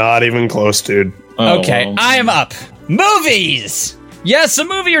 Not even close, dude. Okay, well. I am up. Movies! Yes, a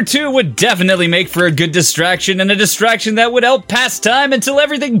movie or two would definitely make for a good distraction, and a distraction that would help pass time until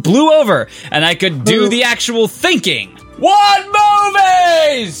everything blew over, and I could do the actual thinking. What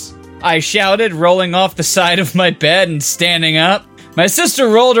movies? I shouted, rolling off the side of my bed and standing up. My sister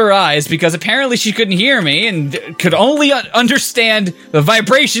rolled her eyes because apparently she couldn't hear me and could only understand the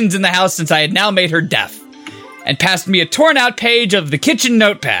vibrations in the house since I had now made her deaf, and passed me a torn-out page of the kitchen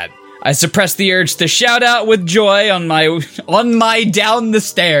notepad. I suppressed the urge to shout out with joy on my down the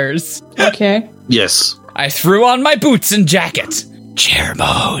stairs. Okay. Yes. I threw on my boots and jacket. Chair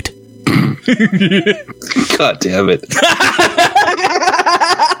mode. God damn it.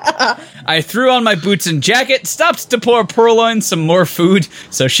 I threw on my boots and jacket, stopped to pour Purloin some more food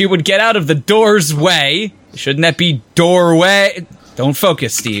so she would get out of the door's way. Shouldn't that be doorway? Don't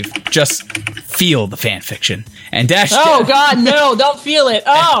focus, Steve. Just feel the fanfiction. And dashed. Oh God, no! Don't feel it.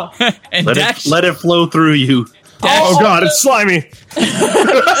 Oh, and Let it flow through you. Oh God, it's slimy.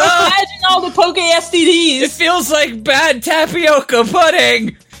 imagine all the poke It STDs. feels like bad tapioca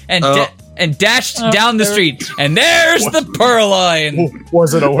pudding. And dashed down the street. And there's the Purloin.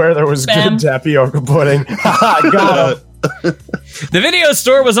 Wasn't aware there was Bam. good tapioca pudding. Got him. The video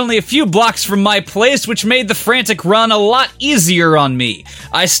store was only a few blocks from my place, which made the frantic run a lot easier on me.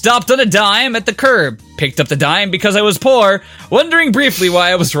 I stopped on a dime at the curb, picked up the dime because I was poor, wondering briefly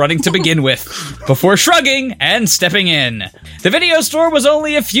why I was running to begin with, before shrugging and stepping in. The video store was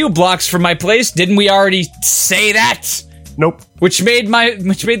only a few blocks from my place. Didn't we already say that? Nope. Which made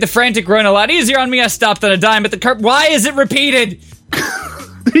the frantic run a lot easier on me. I stopped on a dime at the curb. Why is it repeated?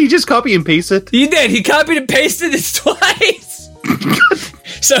 Did he just copy and paste it? He did. He copied and pasted it twice.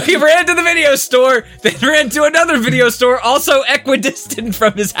 So he ran to the video store, then ran to another video store, also equidistant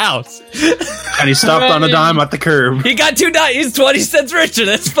from his house. And he stopped on a dime at the curb. He got 2 dimes. He's 20 cents richer.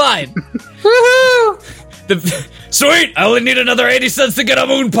 That's fine. Woohoo! Sweet! I only need another 80 cents to get a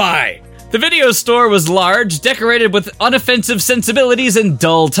moon pie. The video store was large, decorated with unoffensive sensibilities and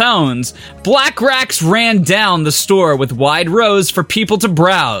dull tones. Black racks ran down the store with wide rows for people to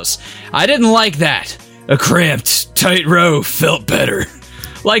browse. I didn't like that. A cramped, tight row felt better.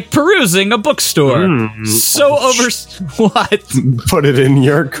 Like perusing a bookstore. So what? Put it in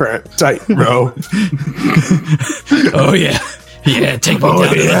your tight row. Oh yeah. Yeah, take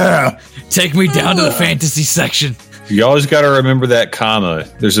me down to the fantasy section. You always got to remember that comma.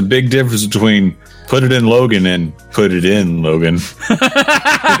 There's a big difference between put it in Logan and put it in Logan.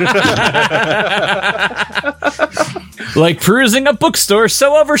 Like perusing a bookstore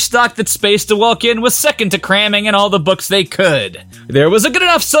so overstocked that space to walk in was second to cramming in all the books they could. There was a good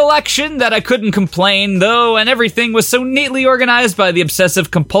enough selection that I couldn't complain, though, and everything was so neatly organized by the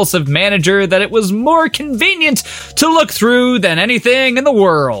obsessive-compulsive manager that it was more convenient to look through than anything in the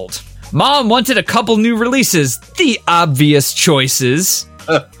world. Mom wanted a couple new releases, the obvious choices.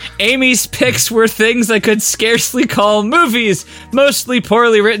 Amy's picks were things I could scarcely call movies, mostly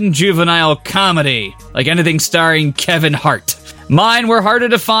poorly written juvenile comedy, like anything starring Kevin Hart. Mine were harder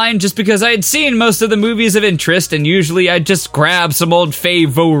to find just because I had seen most of the movies of interest, and usually I'd just grab some old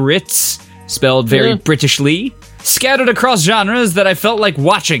favorites, spelled very Britishly, scattered across genres that I felt like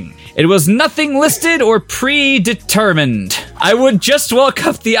watching. It was nothing listed or predetermined. I would just walk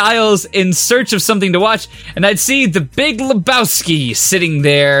up the aisles in search of something to watch, and I'd see the Big Lebowski sitting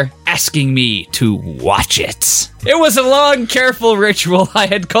there asking me to watch it. It was a long, careful ritual I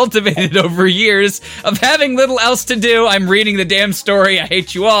had cultivated over years of having little else to do. I'm reading the damn story, I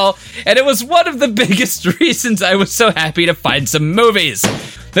hate you all, and it was one of the biggest reasons I was so happy to find some movies.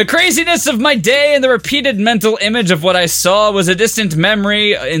 The craziness of my day and the repeated mental image of what I saw was a distant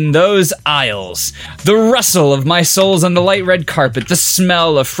memory in those aisles. The rustle of my soles on the light red carpet, the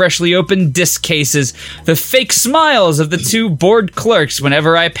smell of freshly opened disc cases, the fake smiles of the 2 bored clerks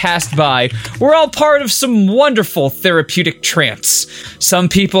whenever I passed by were all part of some wonderful therapeutic trance. Some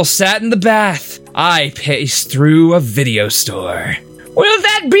people sat in the bath. I paced through a video store. Will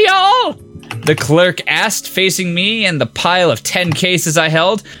that be all? The clerk asked, facing me and the pile of 10 cases I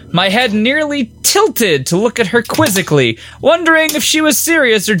held. My head nearly tilted to look at her quizzically, wondering if she was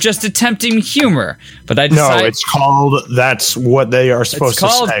serious or just attempting humor. But I decided... No, it's called, that's what they are supposed to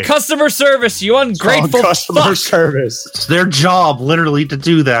say. It's called customer service, you ungrateful customer fuck. service. It's their job, literally, to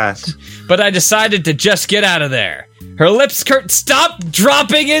do that. But I decided to just get out of there. Her lips stop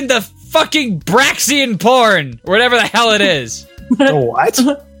dropping into fucking Braxian porn, or whatever the hell it is.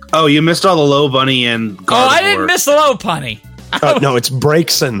 What? Oh, you missed all the low bunny and Gardevoir. Oh, I didn't miss the low punny. No, it's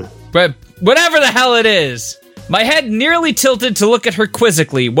Braxton. But whatever the hell it is. My head nearly tilted to look at her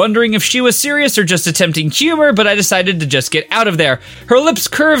quizzically, wondering if she was serious or just attempting humor, but I decided to just get out of there. Her lips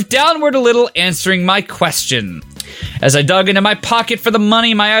curved downward a little, answering my question. As I dug into my pocket for the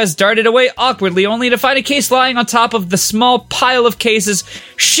money, my eyes darted away awkwardly, only to find a case lying on top of the small pile of cases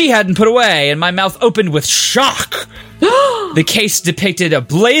she hadn't put away, and my mouth opened with shock. The case depicted a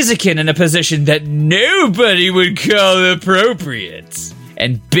Blaziken in a position that nobody would call appropriate.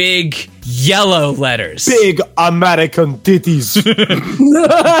 And big yellow letters. Big American titties.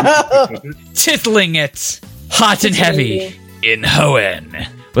 Titling it. Hot and heavy. In Hoenn.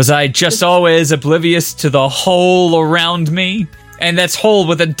 Was I just always oblivious to the hole around me? And that's hole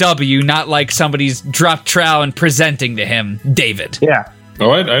with a W, not like somebody's dropped trow and presenting to him. David. Yeah.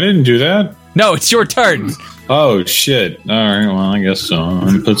 Oh, I didn't do that. No, it's your turn. Oh, shit. All right, well, I guess so.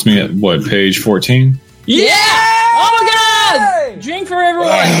 It puts me at, what, page 14? Yeah! Oh my god! Drink for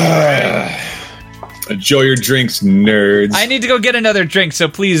everyone! Enjoy your drinks, nerds. I need to go get another drink, so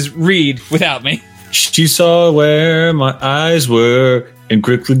please read without me. She saw where my eyes were and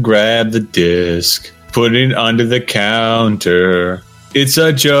quickly grabbed the disc, put it under the counter. It's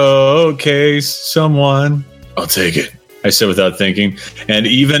a joke case, someone. I'll take it, I said without thinking. And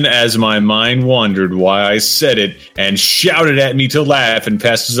even as my mind wondered why I said it and shouted at me to laugh and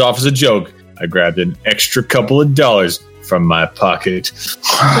passed it off as a joke, I grabbed an extra couple of dollars from my pocket.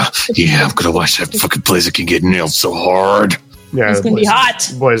 Yeah, I'm gonna watch that fucking Blaziken get nailed so hard. Yeah, It's gonna be hot.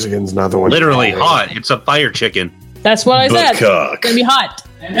 Blaziken's another one. Literally hot. It's a fire chicken. That's what I said. Buttcock. It's gonna be hot.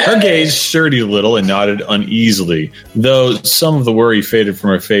 Her gaze stirred a little and nodded uneasily, though some of the worry faded from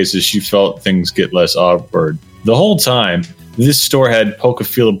her face as she felt things get less awkward. The whole time, this store had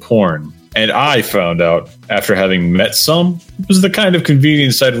Pokefila porn, and I found out, after having met some, it was the kind of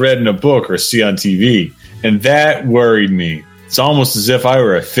convenience I'd read in a book or see on TV, and that worried me. It's almost as if I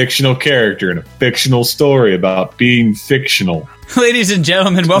were a fictional character in a fictional story about being fictional. Ladies and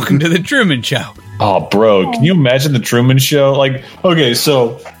gentlemen, welcome to the Truman Show. Oh, bro, can you imagine the Truman Show? Like, okay,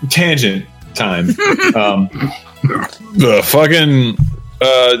 so tangent time. The fucking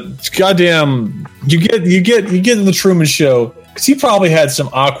goddamn, you get the Truman Show because he probably had some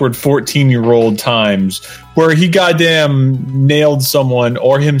awkward 14-year-old times where he goddamn nailed someone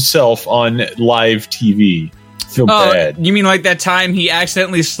or himself on live TV. Feel bad. You mean like that time he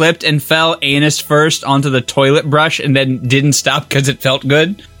accidentally slipped and fell anus first onto the toilet brush and then didn't stop because it felt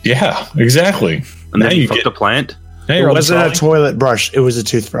good? Yeah, exactly. And Now then you you fucked get a plant. now It you're on the wasn't a trolley. toilet brush. It was a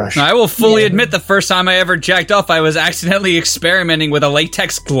toothbrush. I will fully admit the first time I ever jacked off, I was accidentally experimenting with a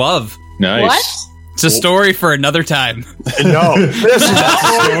latex glove. Nice. What? It's a story for another time. No, this is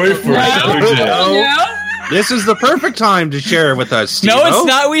Story for another day. No? This is the perfect time to share with us, Steve. No, it's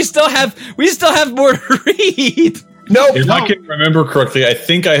not. We still have more to read. If I can remember correctly, I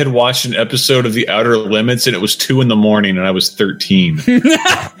think I had watched an episode of The Outer Limits, and it was 2 a.m, and I was 13.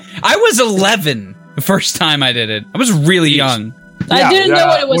 I was 11 the first time I did it. I was really young. I didn't know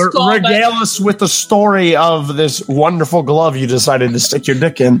what it was called. Regale us with the story of this wonderful glove you decided to stick your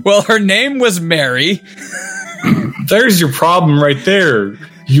dick in. Well, her name was Mary. There's your problem right there.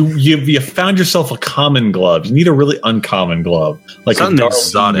 You found yourself a common glove. You need a really uncommon glove, like Something a Darwin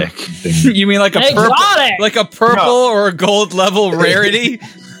exotic. thing. You mean like a purple, Exotic! like a purple or a gold level rarity?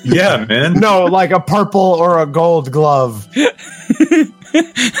 Yeah, man. No, like a purple or a gold glove.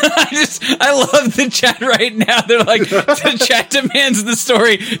 I love the chat right now. They're like, the chat demands the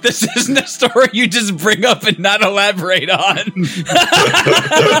story. This isn't a story you just bring up and not elaborate on.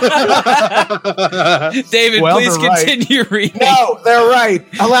 David, Well, please they're right. continue reading. No, they're right.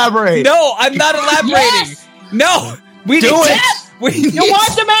 Elaborate. No, I'm not elaborating. Yes! No, we Do need it. To, we need, Your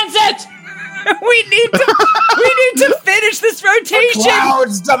wife demands it! we need to finish this rotation.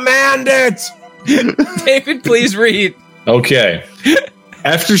 Clouds demand it. David, please read. Okay.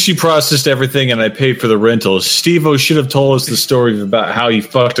 After she processed everything and I paid for the rental, Steve-O should have told us the story about how he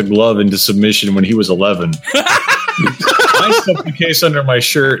fucked a glove into submission when he was 11. I stuffed the case under my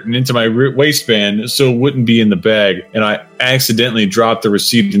shirt and into my waistband so it wouldn't be in the bag, and I accidentally dropped the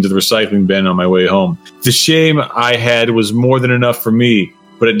receipt into the recycling bin on my way home. The shame I had was more than enough for me,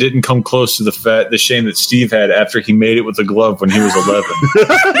 but it didn't come close to the shame that Steve had after he made it with a glove when he was 11.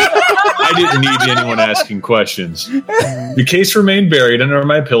 I didn't need anyone asking questions. The case remained buried under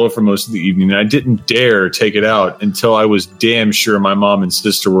my pillow for most of the evening, and I didn't dare take it out until I was damn sure my mom and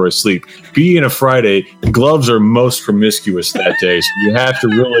sister were asleep. Being a Friday, gloves are most promiscuous that day, so you have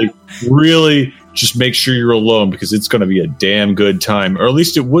to really just make sure you're alone because it's going to be a damn good time. Or at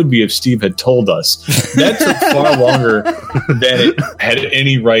least it would be if Steve had told us. That took far longer than it had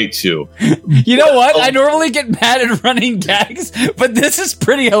any right to. You know what? I normally get mad at running gags, but this is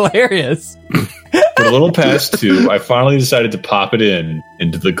pretty hilarious. But a little past 2, I finally decided to pop it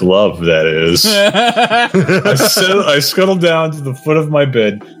into the glove, that is. I scuttled down to the foot of my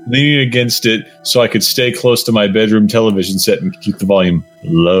bed, leaning against it so I could stay close to my bedroom television set and keep the volume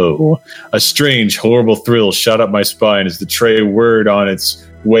low. A strange, horrible thrill shot up my spine as the tray whirred on its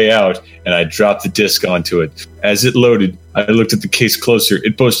way out, and I dropped the disc onto it. As it loaded, I looked at the case closer.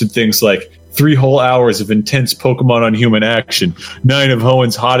 It boasted things like 3 whole hours of intense Pokemon on human action, 9 of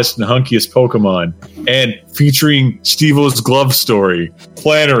Hoenn's hottest and hunkiest Pokemon, and featuring Steve-O's glove story.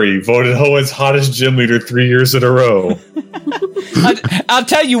 Flannery voted Hoenn's hottest gym leader 3 years in a row. I'll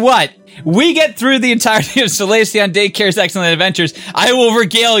tell you what. We get through the entirety of Celestion Daycare's Excellent Adventures. I will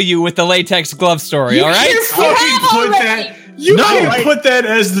regale you with the latex glove story, all right? You can't put that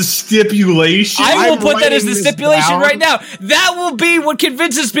as the stipulation. I will I'm put that as the writing this stipulation down. right now. That will be what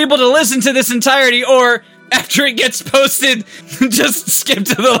convinces people to listen to this entirety, or after it gets posted, just skip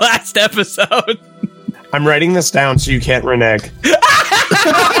to the last episode. I'm writing this down so you can't renege.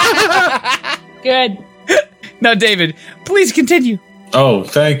 Good. Now, David, please continue. Oh,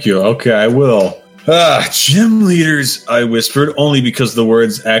 thank you. Okay, I will. Gym leaders, I whispered, only because the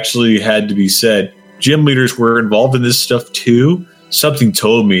words actually had to be said. Gym leaders were involved in this stuff too. Something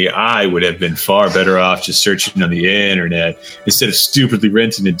told me I would have been far better off just searching on the internet instead of stupidly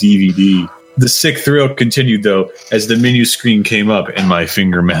renting a DVD. The sick thrill continued, though, as the menu screen came up and my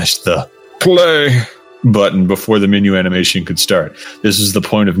finger mashed the play button before the menu animation could start. This was the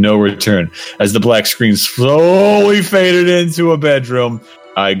point of no return. As the black screen slowly faded into a bedroom,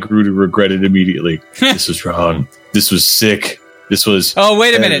 I grew to regret it immediately. This was wrong. This was sick. This was... Oh,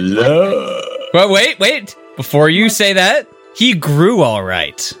 wait a minute. Well, wait. Before you say that, he grew all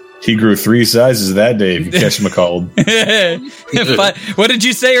right. He grew 3 sizes that day, if you catch him a cold. What did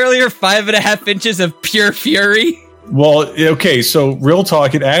you say earlier? 5.5 inches of pure fury? Well, okay, so real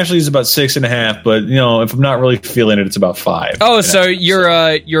talk, it actually is about 6.5, but, you know, if I'm not really feeling it, it's about 5. Oh, so you're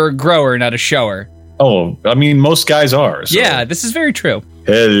a grower, not a shower. Oh, I mean, most guys are. So. Yeah, this is very true.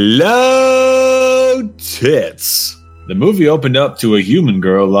 Hello, tits. The movie opened up to a human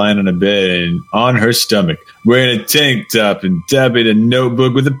girl lying on a bed and on her stomach, wearing a tank top and dabbing a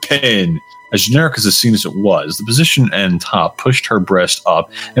notebook with a pen. As generic as the scene as it was, the position and top pushed her breast up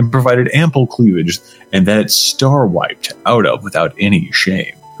and provided ample cleavage, and that it star wiped out of without any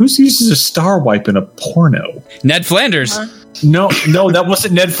shame. Who uses a star wipe in a porno? Ned Flanders. No, that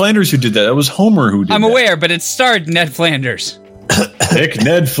wasn't Ned Flanders who did that. That was Homer who did I'm that. aware, but it starred Ned Flanders. Pick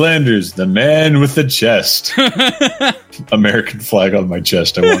Ned Flanders, the man with the chest. American flag on my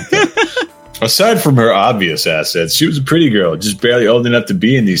chest. I want that. Aside from her obvious assets, she was a pretty girl, just barely old enough to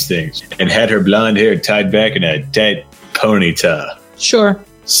be in these things, and had her blonde hair tied back in a tight ponytail. Sure.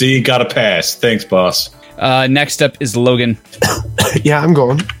 See, got a pass. Thanks, boss. Next up is Logan. Yeah, I'm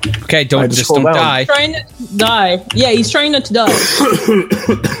going. Okay, don't die. Trying not to die. Yeah, he's trying not to die.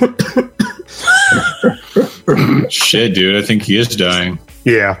 Shit, dude, I think he is dying.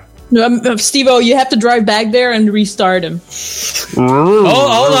 Yeah. Steve-O, you have to drive back there and restart him. Oh,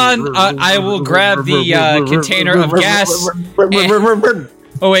 hold on. I will grab the container of gas.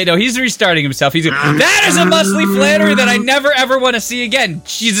 Oh, wait, no, he's restarting himself. That is a muscly Flannery that I never, ever want to see again.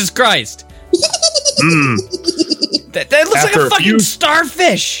 Jesus Christ. That looks like a fucking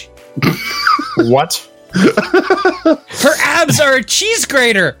starfish. What? Her abs are a cheese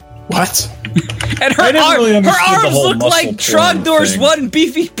grater. What? And her arms look like Trogdor's one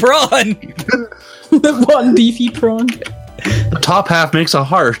beefy prawn. One beefy prawn. The top half makes a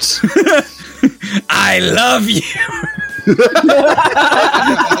heart. I love you.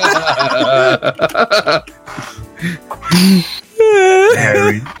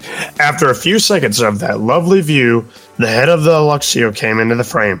 Harry. After a few seconds of that lovely view, the head of the Luxio came into the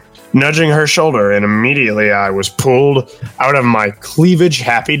frame, nudging her shoulder, and immediately I was pulled out of my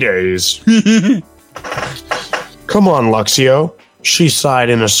cleavage-happy days. Come on, Luxio, she sighed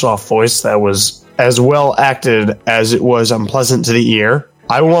in a soft voice that was as well acted as it was unpleasant to the ear.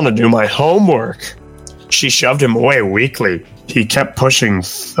 I want to do my homework. She shoved him away weakly. He kept pushing,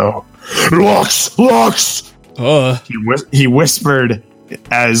 though. Lux! He whispered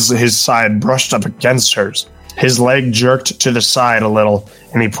as his side brushed up against hers. His leg jerked to the side a little,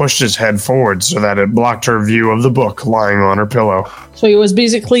 and he pushed his head forward so that it blocked her view of the book lying on her pillow. So it was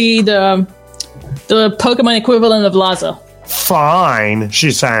basically the Pokemon equivalent of Laza. Fine,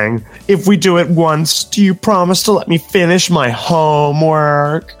 she sang. If we do it once, do you promise to let me finish my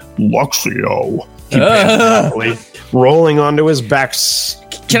homework? Luxio. He panted happily, rolling onto his back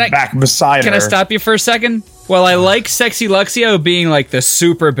beside her. Can I stop you for a second? Well, I like Sexy Luxio being like the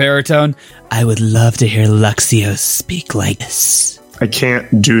super baritone. I would love to hear Luxio speak like this. I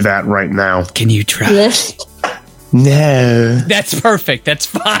can't do that right now. Can you try? No. That's perfect. That's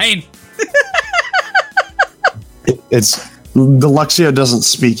fine. It's the Luxio doesn't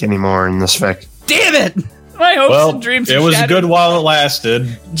speak anymore in this fic. Damn it! My hopes and dreams. It was good while it lasted.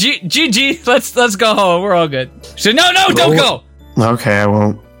 GG. Let's go home. We're all good. So no, don't go. Okay, I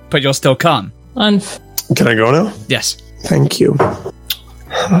won't. But you'll still come. Can I go now? Yes. Thank you.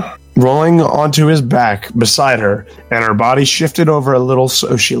 Rolling onto his back beside her, and her body shifted over a little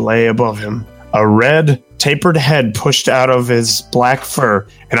so she lay above him. A red, tapered head pushed out of his black fur,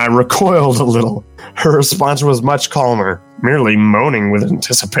 and I recoiled a little. Her response was much calmer, merely moaning with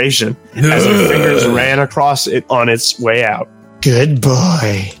anticipation as her fingers ran across it on its way out. Good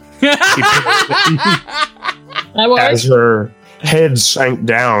boy. as her head sank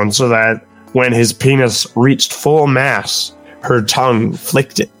down so that when his penis reached full mass, her tongue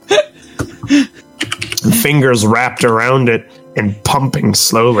flicked it. Fingers wrapped around it and pumping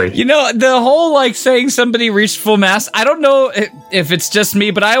slowly. You know, the whole, like, saying somebody reached full mass, I don't know if it's just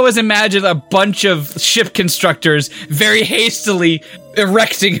me, but I always imagine a bunch of ship constructors very hastily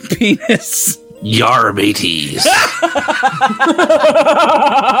erecting a penis. Yar mateys.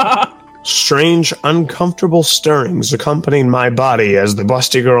 Strange, uncomfortable stirrings accompanied my body as the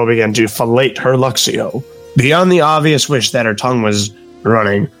busty girl began to fillet her Luxio. Beyond the obvious wish that her tongue was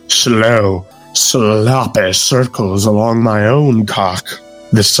running slow, sloppy circles along my own cock,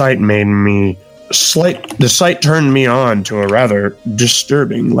 the sight turned me on to a rather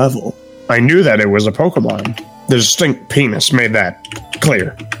disturbing level. I knew that it was a Pokemon. The distinct penis made that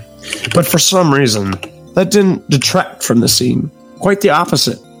clear. But for some reason, that didn't detract from the scene. Quite the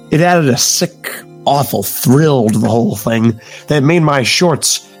opposite. It added a sick, awful thrill to the whole thing that made my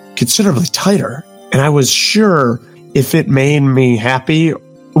shorts considerably tighter. And I wasn't sure if it made me happy or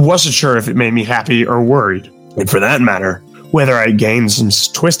worried. And for that matter, whether I gained some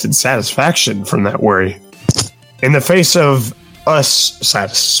twisted satisfaction from that worry. In the face of us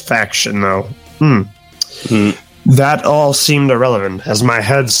satisfaction, though, that all seemed irrelevant as my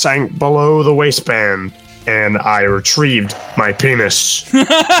head sank below the waistband and I retrieved my penis.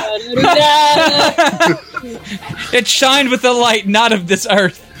 It shined with the light not of this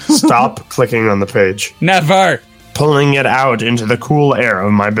earth. Stop clicking on the page. Never. Pulling it out into the cool air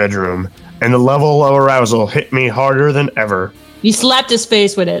of my bedroom, and the level of arousal hit me harder than ever. You slapped his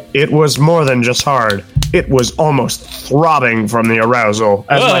face with it. It was more than just hard. It was almost throbbing from the arousal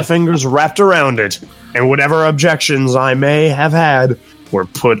as my fingers wrapped around it, and whatever objections I may have had were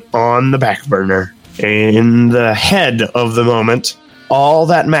put on the back burner. In the head of the moment, all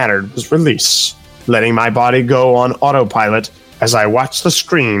that mattered was release, letting my body go on autopilot as I watched the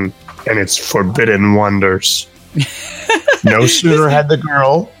screen and its forbidden wonders. No sooner had the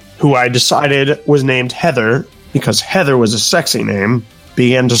girl, who I decided was named Heather, because Heather was a sexy name,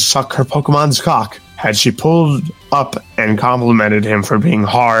 began to suck her Pokemon's cock, had she pulled up and complimented him for being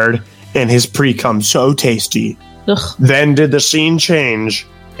hard and his pre-cum so tasty. Ugh. Then did the scene change,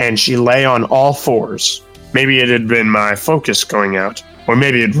 and she lay on all fours. Maybe it had been my focus going out, or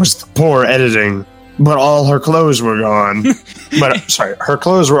maybe it was the poor editing, but all her clothes were gone. Her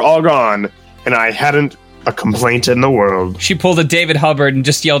clothes were all gone, and I hadn't a complaint in the world. She pulled a David Hubbard and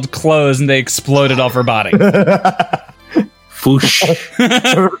just yelled clothes, and they exploded off her body. Foosh.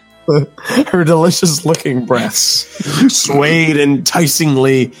 Her delicious-looking breasts swayed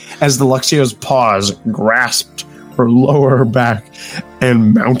enticingly as the Luxio's paws grasped her lower back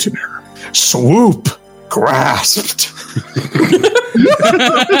and mounted her. Swoop! Grasped!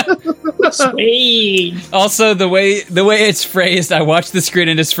 Sweet. Also, the way it's phrased, I watched the screen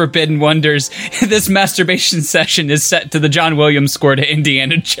and it's Forbidden Wonders. This masturbation session is set to the John Williams score to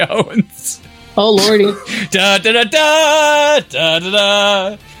Indiana Jones. Oh, lordy. Da da da da da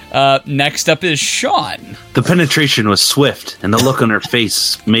da da. Next up is Sean. The penetration was swift, and the look on her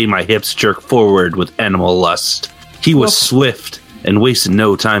face made my hips jerk forward with animal lust. He was swift and wasted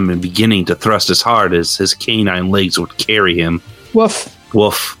no time in beginning to thrust as hard as his canine legs would carry him. Woof.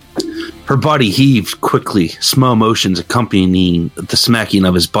 Woof. Her body heaved quickly, small motions accompanying the smacking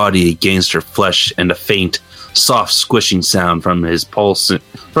of his body against her flesh and a faint, soft squishing sound from his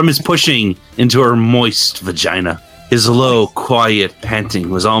pushing into her moist vagina. His low, quiet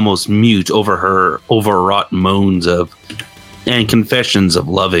panting was almost mute over her overwrought moans and confessions of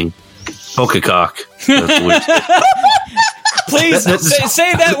loving. Pokecock. Please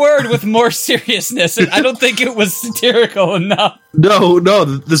say that word with more seriousness. I don't think it was satirical enough. No,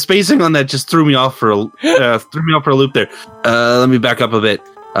 the spacing on that just threw me off for a loop there. Let me back up a bit.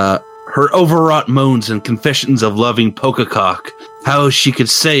 Her overwrought moans and confessions of loving Pokecock. How she could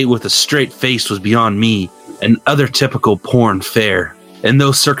say it with a straight face was beyond me, and other typical porn fare. In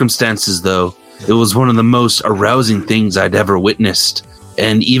those circumstances, though, it was one of the most arousing things I'd ever witnessed.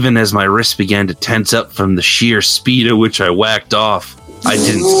 And even as my wrists began to tense up from the sheer speed at which I whacked off, I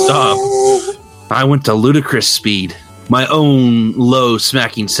didn't stop. I went to ludicrous speed. My own low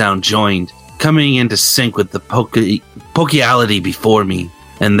smacking sound joined, coming into sync with the pokeality before me,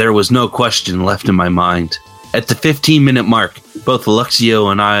 and there was no question left in my mind. At the 15-minute mark, both Luxio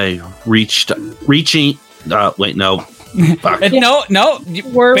and I reaching. Wait, no. Fuck. No.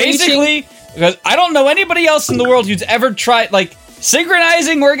 We're basically, because I don't know anybody else in the world who's ever tried, like,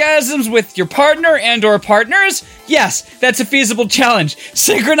 synchronizing orgasms with your partner and or partners. Yes, that's a feasible challenge.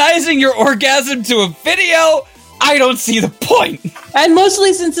 Synchronizing your orgasm to a video, I don't see the point. And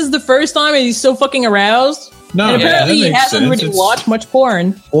mostly since it's the first time and he's so fucking aroused. No, And apparently he that makes hasn't sense. really watched much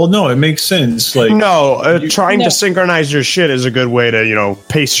porn. Well, no, it makes sense. Like, Trying No. to synchronize your shit is a good way to,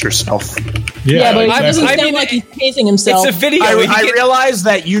 pace yourself. Yeah, but it exactly. doesn't I sound mean, like he's pacing himself. It's a video. I realize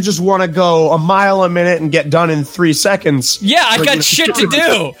that you just want to go a mile a minute and get done in 3 seconds. Yeah, I've got shit to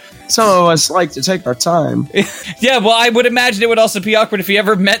do. Some of us like to take our time. Yeah, well, I would imagine it would also be awkward if you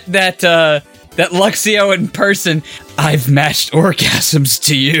ever met that Luxio in person. I've matched orgasms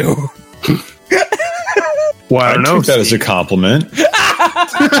to you. Well, I I don't know. took that as a compliment.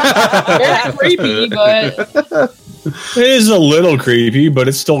 Very creepy, but It is a little creepy, but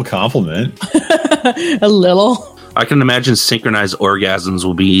it's still a compliment. a little. I can imagine synchronized orgasms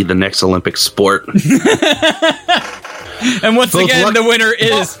will be the next Olympic sport. And once Both again, Lux- the winner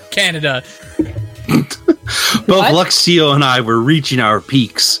is Canada. Both Luxio and I were reaching our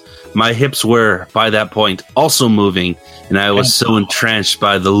peaks. My hips were, by that point, also moving, and I was so entranced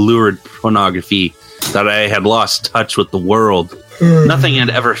by the lurid pornography that I had lost touch with the world. Nothing had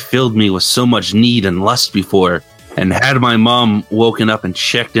ever filled me with so much need and lust before, and had my mom woken up and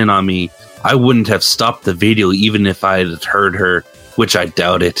checked in on me, I wouldn't have stopped the video even if I had heard her, which I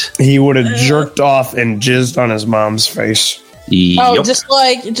doubt it. He would have jerked off and jizzed on his mom's face. Oh, Yup. just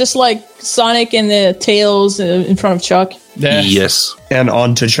like Sonic and the Tails in front of Chuck. Yes. And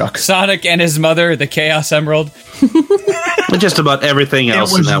on to Chuck. Sonic and his mother, the Chaos Emerald. But just about everything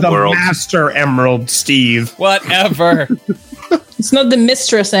else in that the world. Master Emerald, Steve. Whatever. It's not the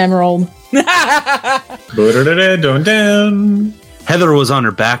Mistress Emerald. Down. Heather was on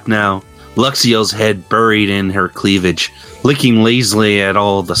her back now, Luxio's head buried in her cleavage, licking lazily at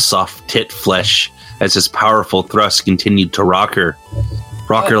all the soft tit flesh as his powerful thrust continued to rock her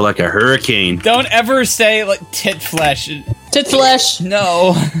like a hurricane. Don't ever say, like, tit flesh. Tit flesh.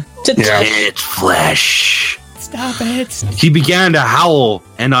 No. Tit flesh. Tit flesh. Stop it. He began to howl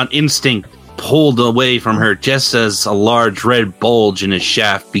and on instinct pulled away from her just as a large red bulge in his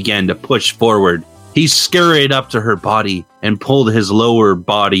shaft began to push forward. He scurried up to her body and pulled his lower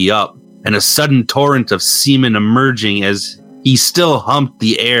body up, and a sudden torrent of semen emerging as he still humped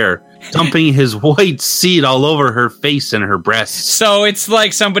the air, dumping his white seed all over her face and her breasts. So it's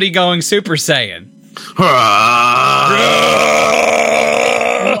like somebody going Super Saiyan.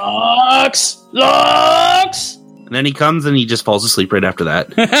 Lux. And then he comes and he just falls asleep right after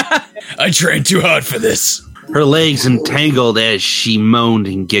that. I trained too hard for this. Her legs entangled as she moaned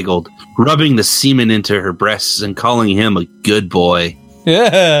and giggled, rubbing the semen into her breasts and calling him a good boy.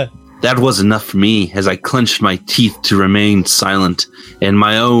 Yeah. That was enough for me as I clenched my teeth to remain silent, and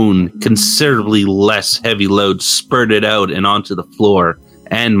my own considerably less heavy load spurted out and onto the floor,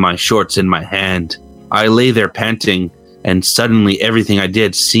 and my shorts in my hand. I lay there panting, and suddenly everything I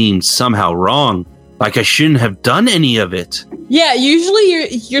did seemed somehow wrong, like I shouldn't have done any of it. Yeah,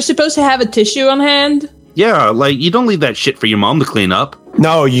 usually you're supposed to have a tissue on hand. Yeah, like, you don't leave that shit for your mom to clean up.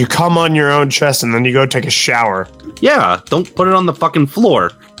 No, you come on your own chest and then you go take a shower. Yeah, don't put it on the fucking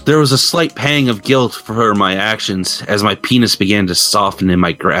floor. There was a slight pang of guilt for my actions as my penis began to soften in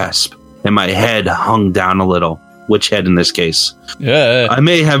my grasp, and my head hung down a little. Which head in this case? Yeah. I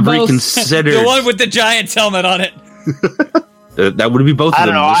may have Both. The reconsidered. one with the giant helmet on it. That would be both I of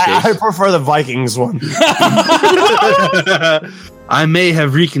don't them know. in this I case. prefer the Vikings one. I may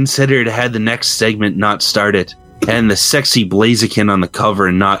have reconsidered had the next segment not started, and the sexy Blaziken on the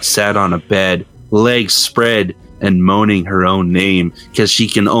cover not sat on a bed, legs spread, and moaning her own name, because she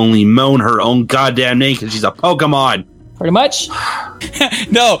can only moan her own goddamn name because she's a Pokemon. Pretty much.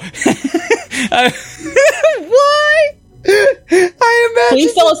 No. Why? I imagine.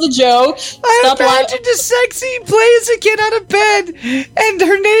 Please tell us a joke. Stop laughing. a sexy Blaziken on a bed, and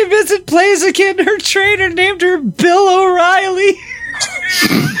her name isn't Blaziken. Her trainer named her Bill O'Reilly.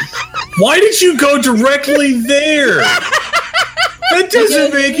 Why did you go directly there? That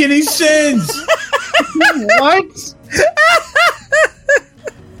doesn't make any sense. What?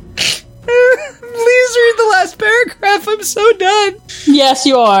 Please read the last paragraph. I'm so done. Yes,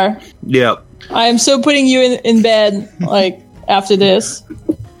 you are. Yep. I am so putting you in bed, like, after this.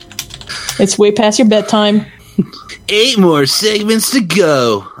 It's way past your bedtime. 8 more segments to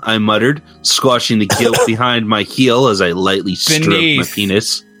go, I muttered, squashing the guilt behind my heel as I lightly stroked my Beneath.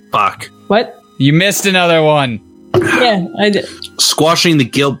 penis. Fuck. What? You missed another one. Yeah, I did. Squashing the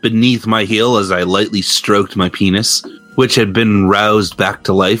guilt beneath my heel as I lightly stroked my penis, which had been roused back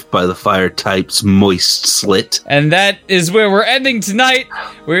to life by the fire type's moist slit. And that is where we're ending tonight.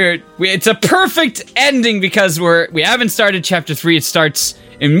 It's a perfect ending because we haven't started chapter 3. It starts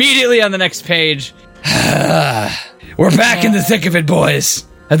immediately on the next page. We're back in the thick of it, boys.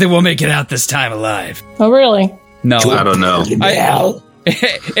 I think we'll make it out this time alive. Oh, really? No. I don't know.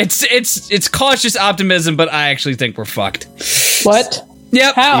 It's cautious optimism, but I actually think we're fucked. What?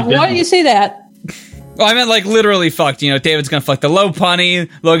 Yep. How? Why do you say that? Well, I meant like literally fucked. You know, David's gonna fuck the Lopunny,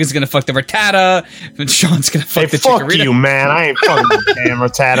 Logan's gonna fuck the Rattata, and Sean's gonna fuck the fuck Chikorita. you, man. I ain't fucking the damn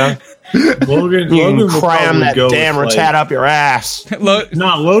Rattata. Logan You would can cram probably that go damn with, Rattata up your ass.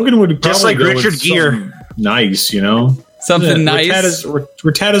 Logan would probably Just like go Richard with Gere. something nice, you know? Something nice.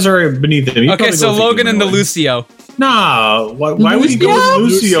 Rattatas are beneath him. He'd Okay, probably so go with Logan and the humanoid. Lucio. Nah, why would he go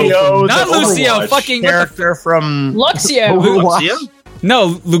with Lucio? Lucio, Not the Lucio, Overwatch fucking character from Luxio. Overwatch.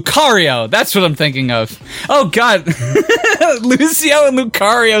 No, Lucario. That's what I'm thinking of. Oh god. Lucio and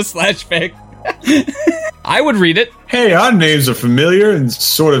Lucario /fic. I would read it. Hey, our names are familiar and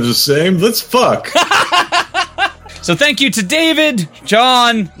sort of the same. Let's fuck. So thank you to David,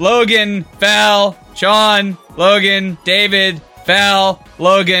 John, Logan, Val, Sean, Logan, David, Val,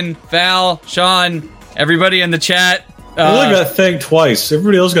 Logan, Val, Sean, everybody in the chat. I only got thanked twice.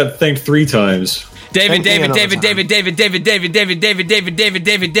 Everybody else got thanked 3 times. David.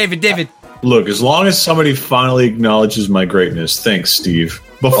 Look, as long as somebody finally acknowledges my greatness, thanks, Steve.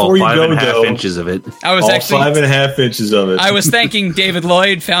 Before All you go, 5.5 though, inches of it. I was all actually 5.5 inches of it. I was thanking David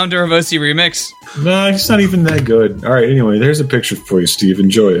Lloyd, founder of OC Remix. No, he's not even that good. All right, anyway, there's a picture for you, Steve.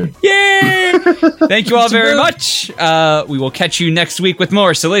 Enjoy it. Yay! Thank you all very much. We will catch you next week with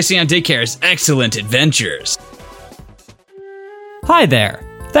more Salacion Daycare's excellent adventures. Hi there.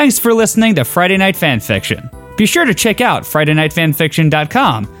 Thanks for listening to Friday Night Fanfiction. Be sure to check out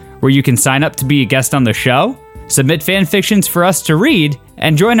FridayNightFanfiction.com, where you can sign up to be a guest on the show, submit fanfictions for us to read,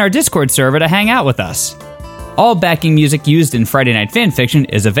 and join our Discord server to hang out with us. All backing music used in Friday Night Fanfiction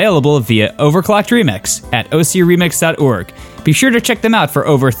is available via Overclocked Remix at ocremix.org. Be sure to check them out for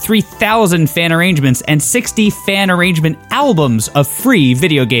over 3,000 fan arrangements and 60 fan arrangement albums of free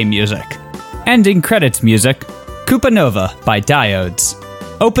video game music. Ending credits music, Koopa Nova by Diodes.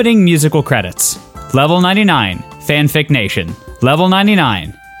 Opening musical credits, Level 99, Fanfic Nation. Level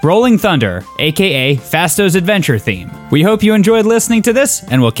 99, Rolling Thunder, aka Fasto's Adventure theme. We hope you enjoyed listening to this,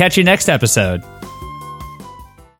 and we'll catch you next episode.